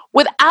clear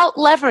without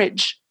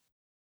leverage.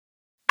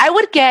 I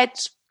would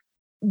get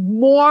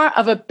more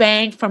of a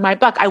bang for my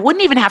buck. I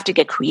wouldn't even have to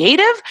get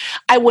creative.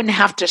 I wouldn't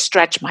have to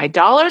stretch my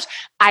dollars.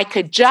 I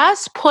could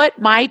just put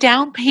my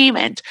down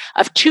payment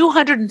of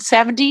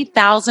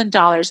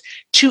 $270,000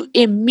 to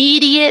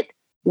immediate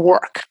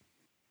work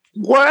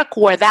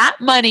where that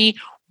money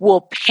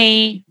will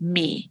pay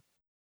me.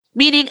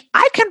 Meaning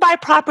I can buy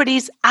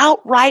properties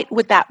outright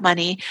with that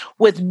money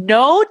with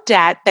no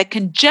debt that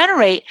can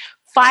generate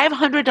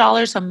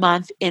 $500 a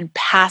month in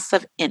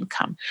passive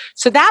income.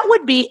 So that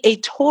would be a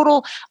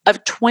total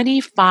of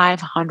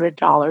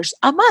 $2,500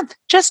 a month.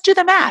 Just do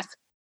the math.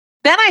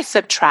 Then I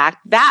subtract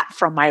that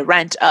from my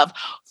rent of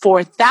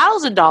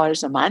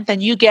 $4,000 a month,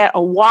 and you get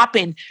a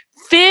whopping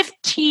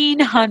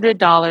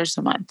 $1,500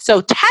 a month.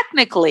 So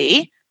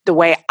technically, the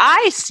way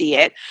I see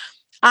it,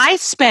 I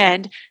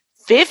spend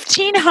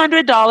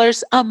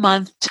 $1,500 a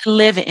month to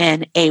live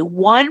in a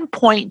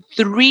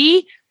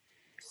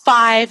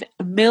 $1.35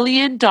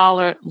 million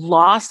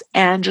Los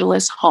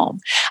Angeles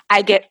home.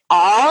 I get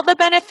all the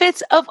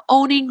benefits of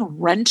owning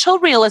rental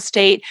real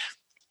estate,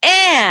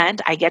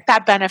 and I get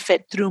that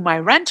benefit through my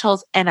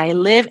rentals, and I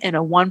live in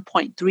a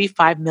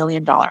 $1.35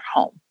 million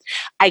home.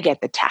 I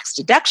get the tax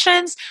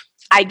deductions,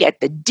 I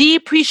get the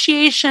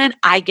depreciation,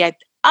 I get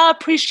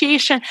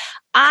appreciation,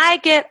 I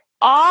get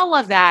all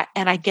of that,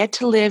 and I get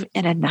to live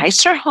in a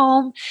nicer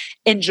home,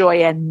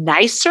 enjoy a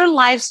nicer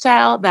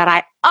lifestyle that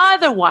I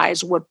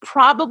otherwise would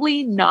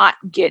probably not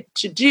get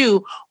to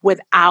do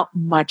without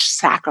much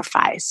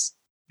sacrifice.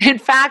 In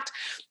fact,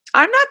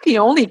 I'm not the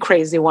only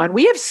crazy one.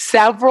 We have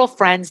several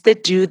friends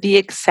that do the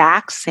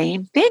exact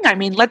same thing. I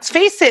mean, let's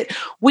face it,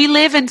 we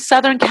live in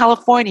Southern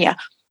California.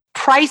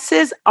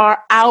 Prices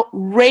are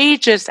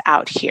outrageous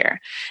out here.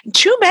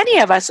 Too many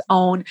of us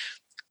own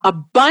a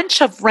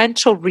bunch of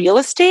rental real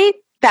estate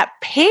that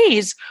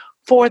pays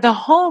for the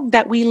home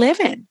that we live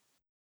in,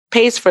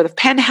 pays for the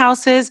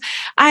penthouses.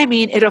 I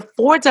mean, it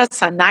affords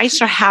us a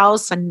nicer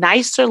house, a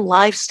nicer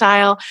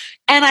lifestyle,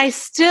 and I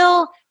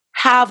still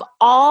have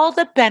all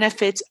the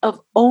benefits of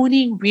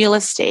owning real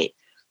estate.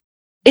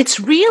 It's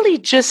really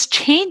just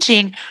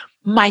changing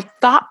my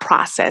thought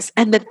process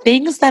and the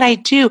things that I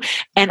do,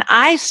 and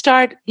I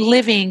start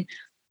living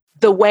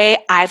the way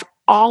I've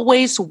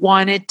always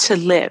wanted to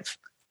live.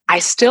 I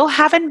still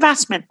have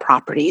investment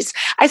properties.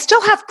 I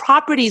still have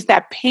properties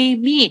that pay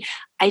me.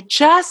 I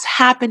just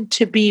happen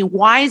to be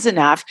wise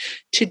enough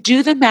to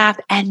do the math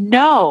and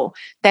know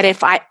that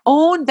if I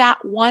owned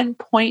that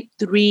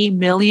 $1.3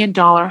 million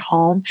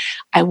home,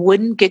 I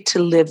wouldn't get to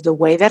live the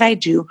way that I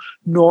do,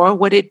 nor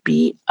would it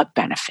be a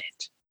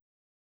benefit.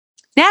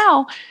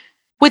 Now,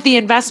 with the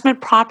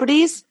investment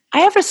properties,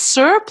 I have a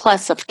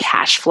surplus of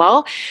cash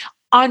flow.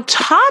 On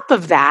top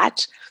of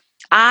that,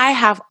 I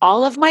have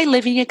all of my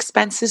living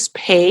expenses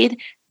paid,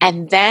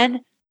 and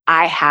then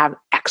I have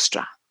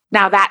extra.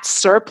 Now that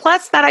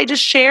surplus that I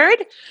just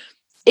shared,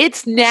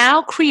 it's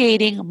now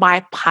creating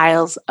my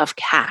piles of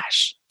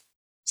cash.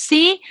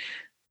 See,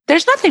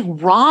 there's nothing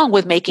wrong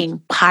with making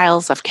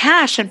piles of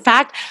cash. In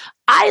fact,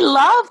 I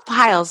love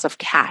piles of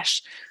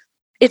cash.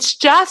 It's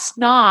just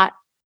not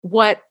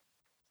what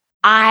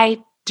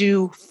I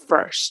do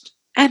first.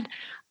 And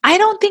I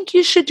don't think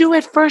you should do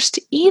it first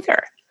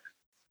either.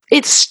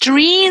 It's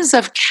streams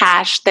of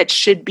cash that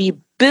should be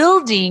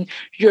building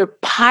your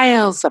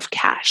piles of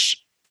cash.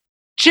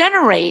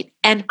 Generate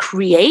and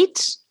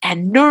create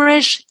and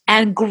nourish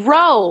and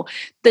grow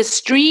the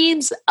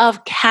streams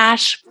of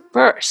cash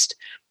first,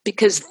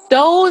 because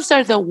those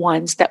are the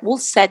ones that will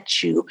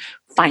set you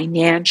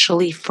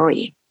financially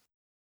free.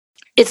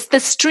 It's the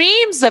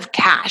streams of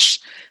cash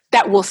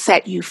that will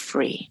set you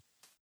free.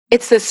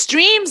 It's the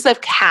streams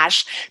of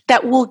cash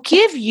that will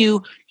give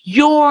you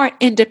your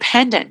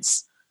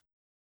independence.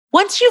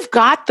 Once you've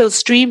got those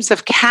streams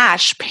of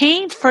cash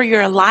paying for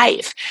your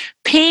life,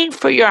 paying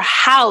for your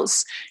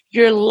house,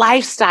 your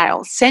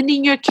lifestyle,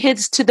 sending your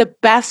kids to the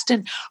best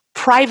in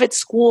private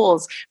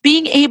schools,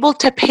 being able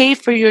to pay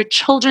for your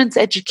children's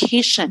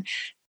education,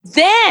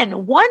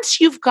 then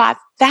once you've got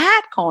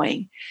that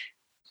going,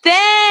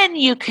 then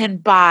you can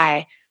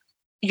buy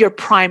your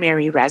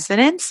primary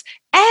residence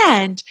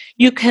and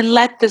you can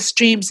let the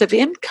streams of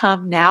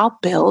income now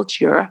build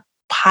your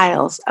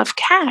piles of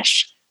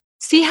cash.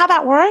 See how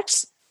that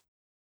works?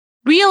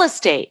 Real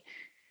estate,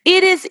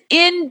 it is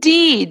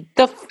indeed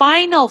the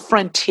final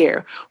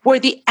frontier where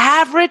the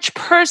average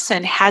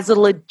person has a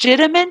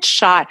legitimate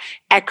shot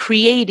at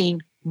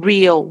creating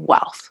real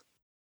wealth.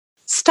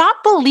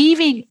 Stop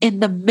believing in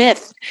the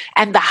myth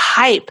and the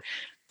hype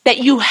that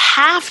you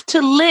have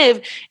to live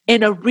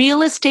in a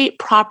real estate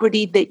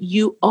property that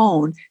you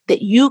own,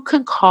 that you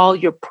can call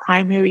your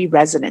primary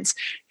residence,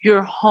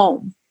 your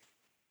home.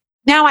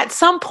 Now, at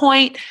some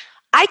point,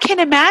 I can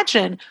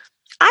imagine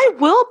I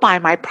will buy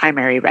my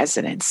primary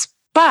residence,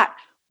 but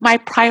my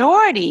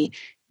priority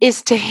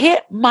is to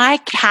hit my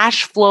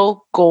cash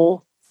flow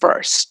goal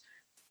first.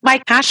 My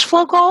cash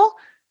flow goal?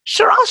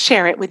 Sure, I'll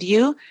share it with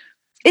you.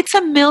 It's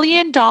 $1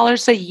 million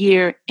a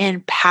year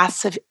in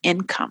passive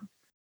income.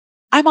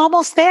 I'm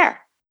almost there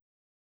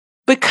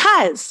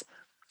because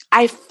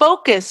I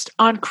focused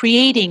on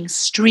creating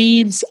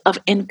streams of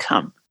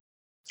income.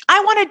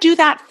 I want to do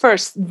that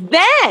first.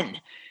 Then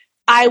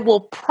I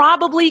will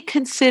probably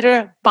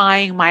consider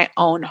buying my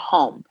own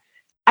home.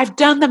 I've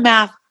done the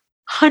math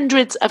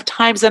hundreds of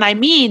times. And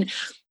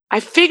I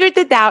figured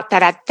it out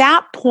that at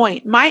that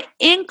point, my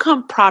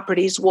income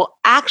properties will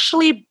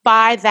actually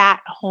buy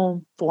that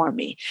home for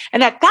me.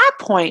 And at that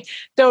point,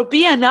 there will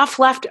be enough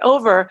left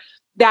over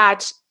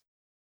that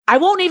I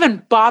won't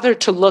even bother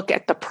to look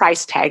at the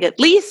price tag. At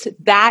least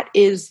that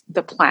is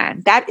the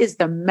plan. That is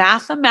the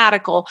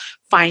mathematical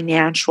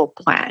financial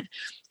plan.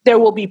 There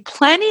will be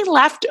plenty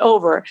left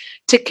over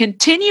to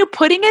continue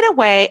putting it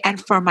away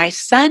and for my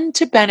son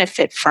to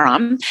benefit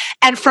from,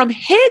 and from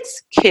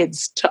his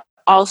kids to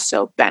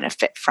also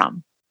benefit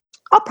from.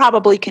 I'll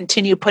probably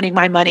continue putting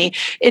my money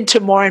into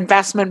more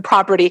investment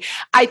property.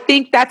 I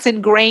think that's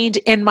ingrained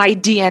in my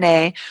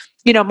DNA.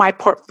 My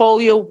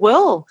portfolio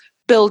will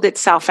build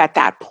itself at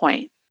that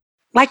point.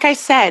 Like I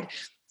said,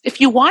 if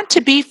you want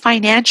to be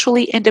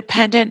financially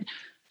independent,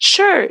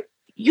 sure,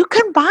 you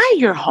can buy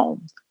your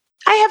home.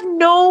 I have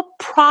no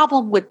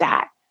problem with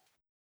that.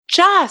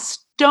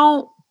 Just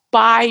don't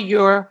buy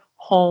your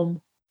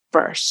home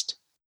first.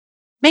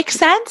 Make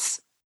sense?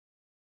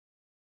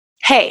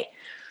 Hey,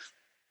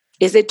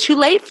 is it too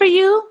late for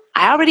you?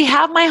 I already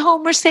have my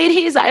home,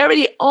 Mercedes. I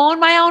already own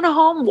my own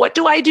home. What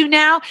do I do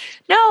now?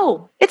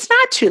 No, it's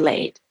not too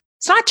late.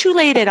 It's not too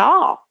late at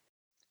all.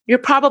 You're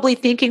probably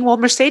thinking, well,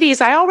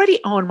 Mercedes, I already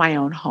own my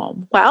own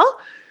home. Well,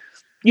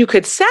 you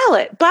could sell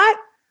it, but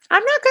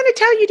I'm not going to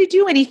tell you to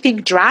do anything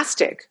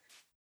drastic.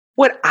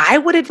 What I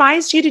would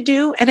advise you to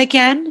do, and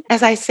again,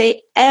 as I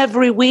say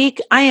every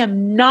week, I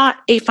am not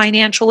a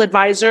financial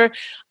advisor.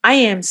 I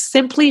am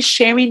simply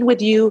sharing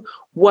with you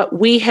what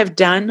we have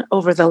done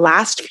over the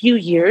last few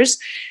years.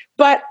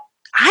 But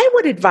I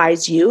would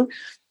advise you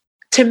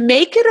to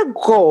make it a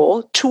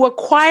goal to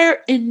acquire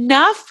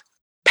enough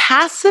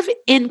passive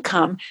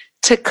income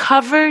to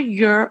cover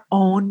your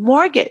own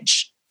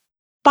mortgage.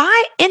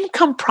 Buy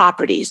income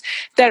properties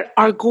that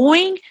are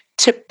going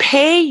to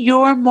pay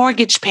your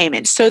mortgage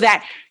payments so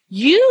that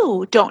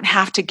you don't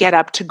have to get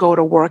up to go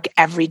to work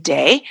every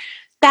day,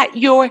 that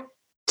your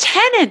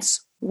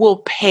tenants will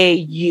pay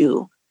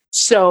you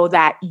so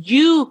that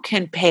you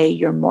can pay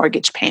your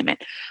mortgage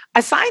payment.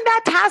 Assign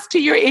that task to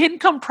your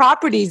income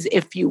properties,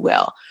 if you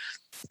will.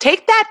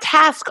 Take that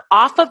task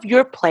off of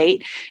your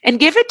plate and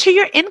give it to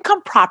your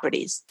income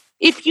properties.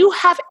 If you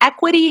have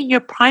equity in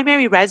your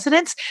primary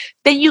residence,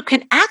 then you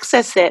can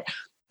access it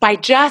by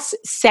just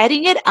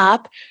setting it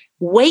up,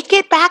 wake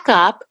it back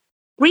up,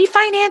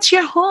 refinance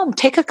your home,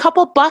 take a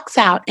couple bucks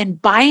out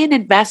and buy an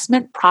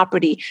investment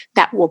property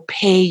that will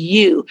pay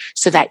you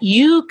so that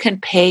you can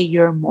pay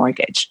your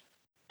mortgage.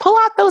 Pull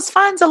out those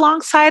funds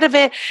alongside of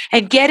it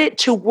and get it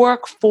to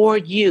work for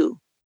you.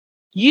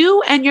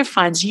 You and your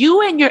funds,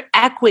 you and your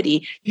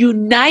equity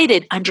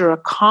united under a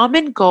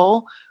common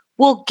goal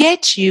will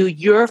get you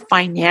your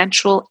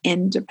financial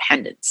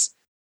independence.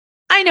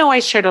 I know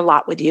I shared a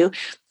lot with you.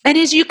 And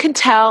as you can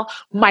tell,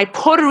 my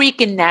Puerto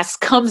Rican-ness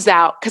comes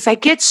out because I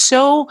get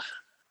so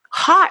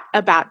hot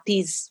about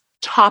these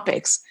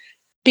topics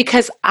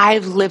because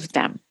I've lived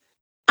them.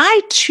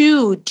 I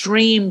too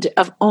dreamed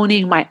of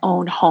owning my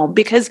own home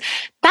because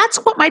that's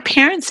what my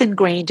parents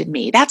ingrained in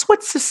me. That's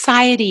what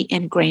society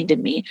ingrained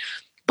in me.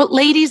 But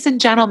ladies and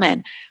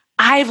gentlemen,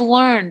 I've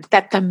learned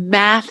that the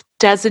math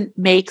doesn't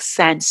make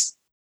sense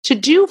to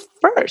do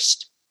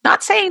first.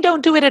 Not saying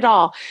don't do it at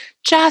all.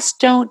 Just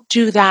don't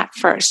do that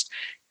first.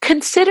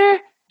 Consider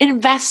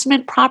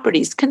investment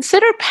properties.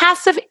 Consider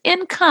passive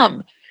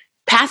income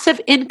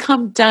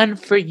done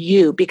for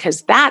you,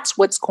 because that's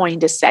what's going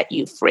to set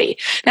you free.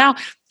 Now,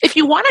 if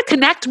you want to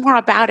connect more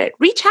about it,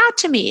 reach out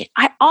to me.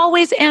 I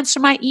always answer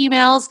my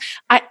emails.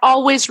 I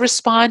always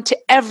respond to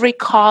every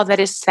call that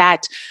is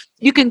set.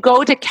 You can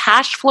go to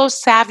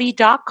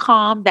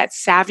cashflowsavvy.com. That's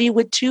savvy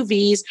with 2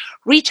 V's.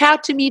 Reach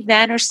out to me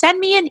then or send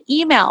me an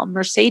email,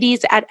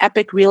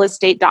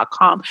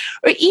 mercedes@epicrealestate.com.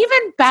 Or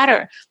even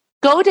better,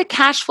 go to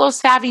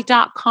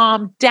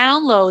cashflowsavvy.com,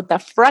 download the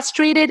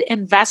Frustrated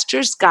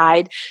Investor's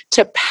Guide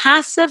to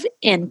Passive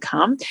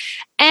Income,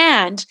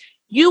 and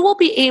you will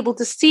be able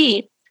to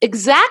see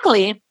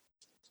exactly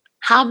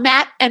how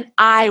Matt and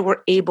I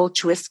were able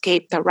to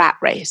escape the rat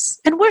race.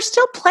 And we're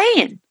still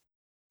playing.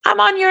 I'm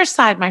on your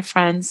side, my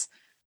friends.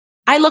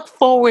 I look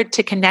forward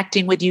to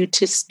connecting with you,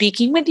 to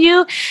speaking with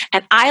you,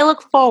 and I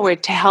look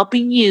forward to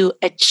helping you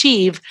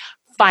achieve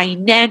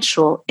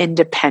financial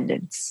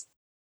independence.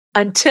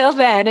 Until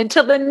then,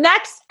 until the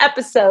next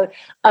episode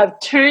of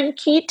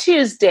Turnkey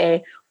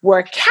Tuesday,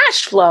 where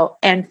cash flow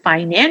and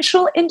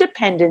financial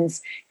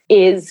independence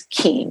is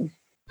king.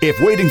 If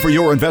waiting for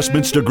your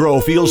investments to grow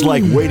feels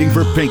like waiting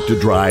for paint to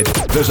dry,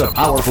 there's a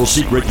powerful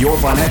secret your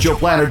financial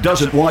planner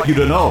doesn't want you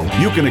to know.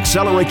 You can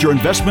accelerate your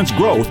investments'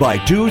 growth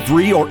by 2,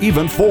 3, or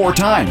even 4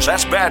 times.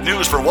 That's bad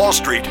news for Wall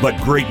Street, but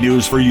great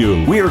news for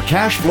you. We're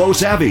cash flow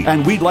savvy,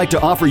 and we'd like to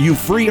offer you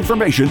free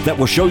information that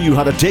will show you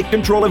how to take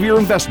control of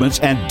your investments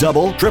and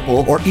double,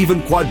 triple, or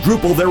even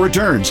quadruple their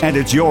returns. And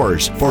it's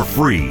yours for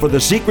free. For the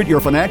secret your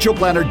financial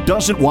planner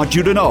doesn't want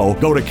you to know,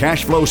 go to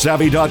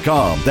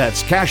cashflowsavvy.com.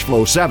 That's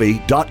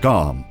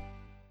cashflowsavvy.com.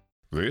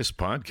 This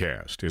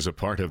podcast is a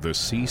part of the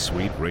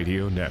C-Suite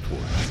Radio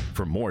Network.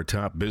 For more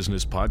top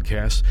business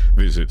podcasts,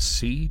 visit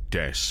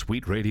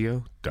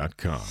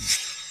c-suiteradio.com.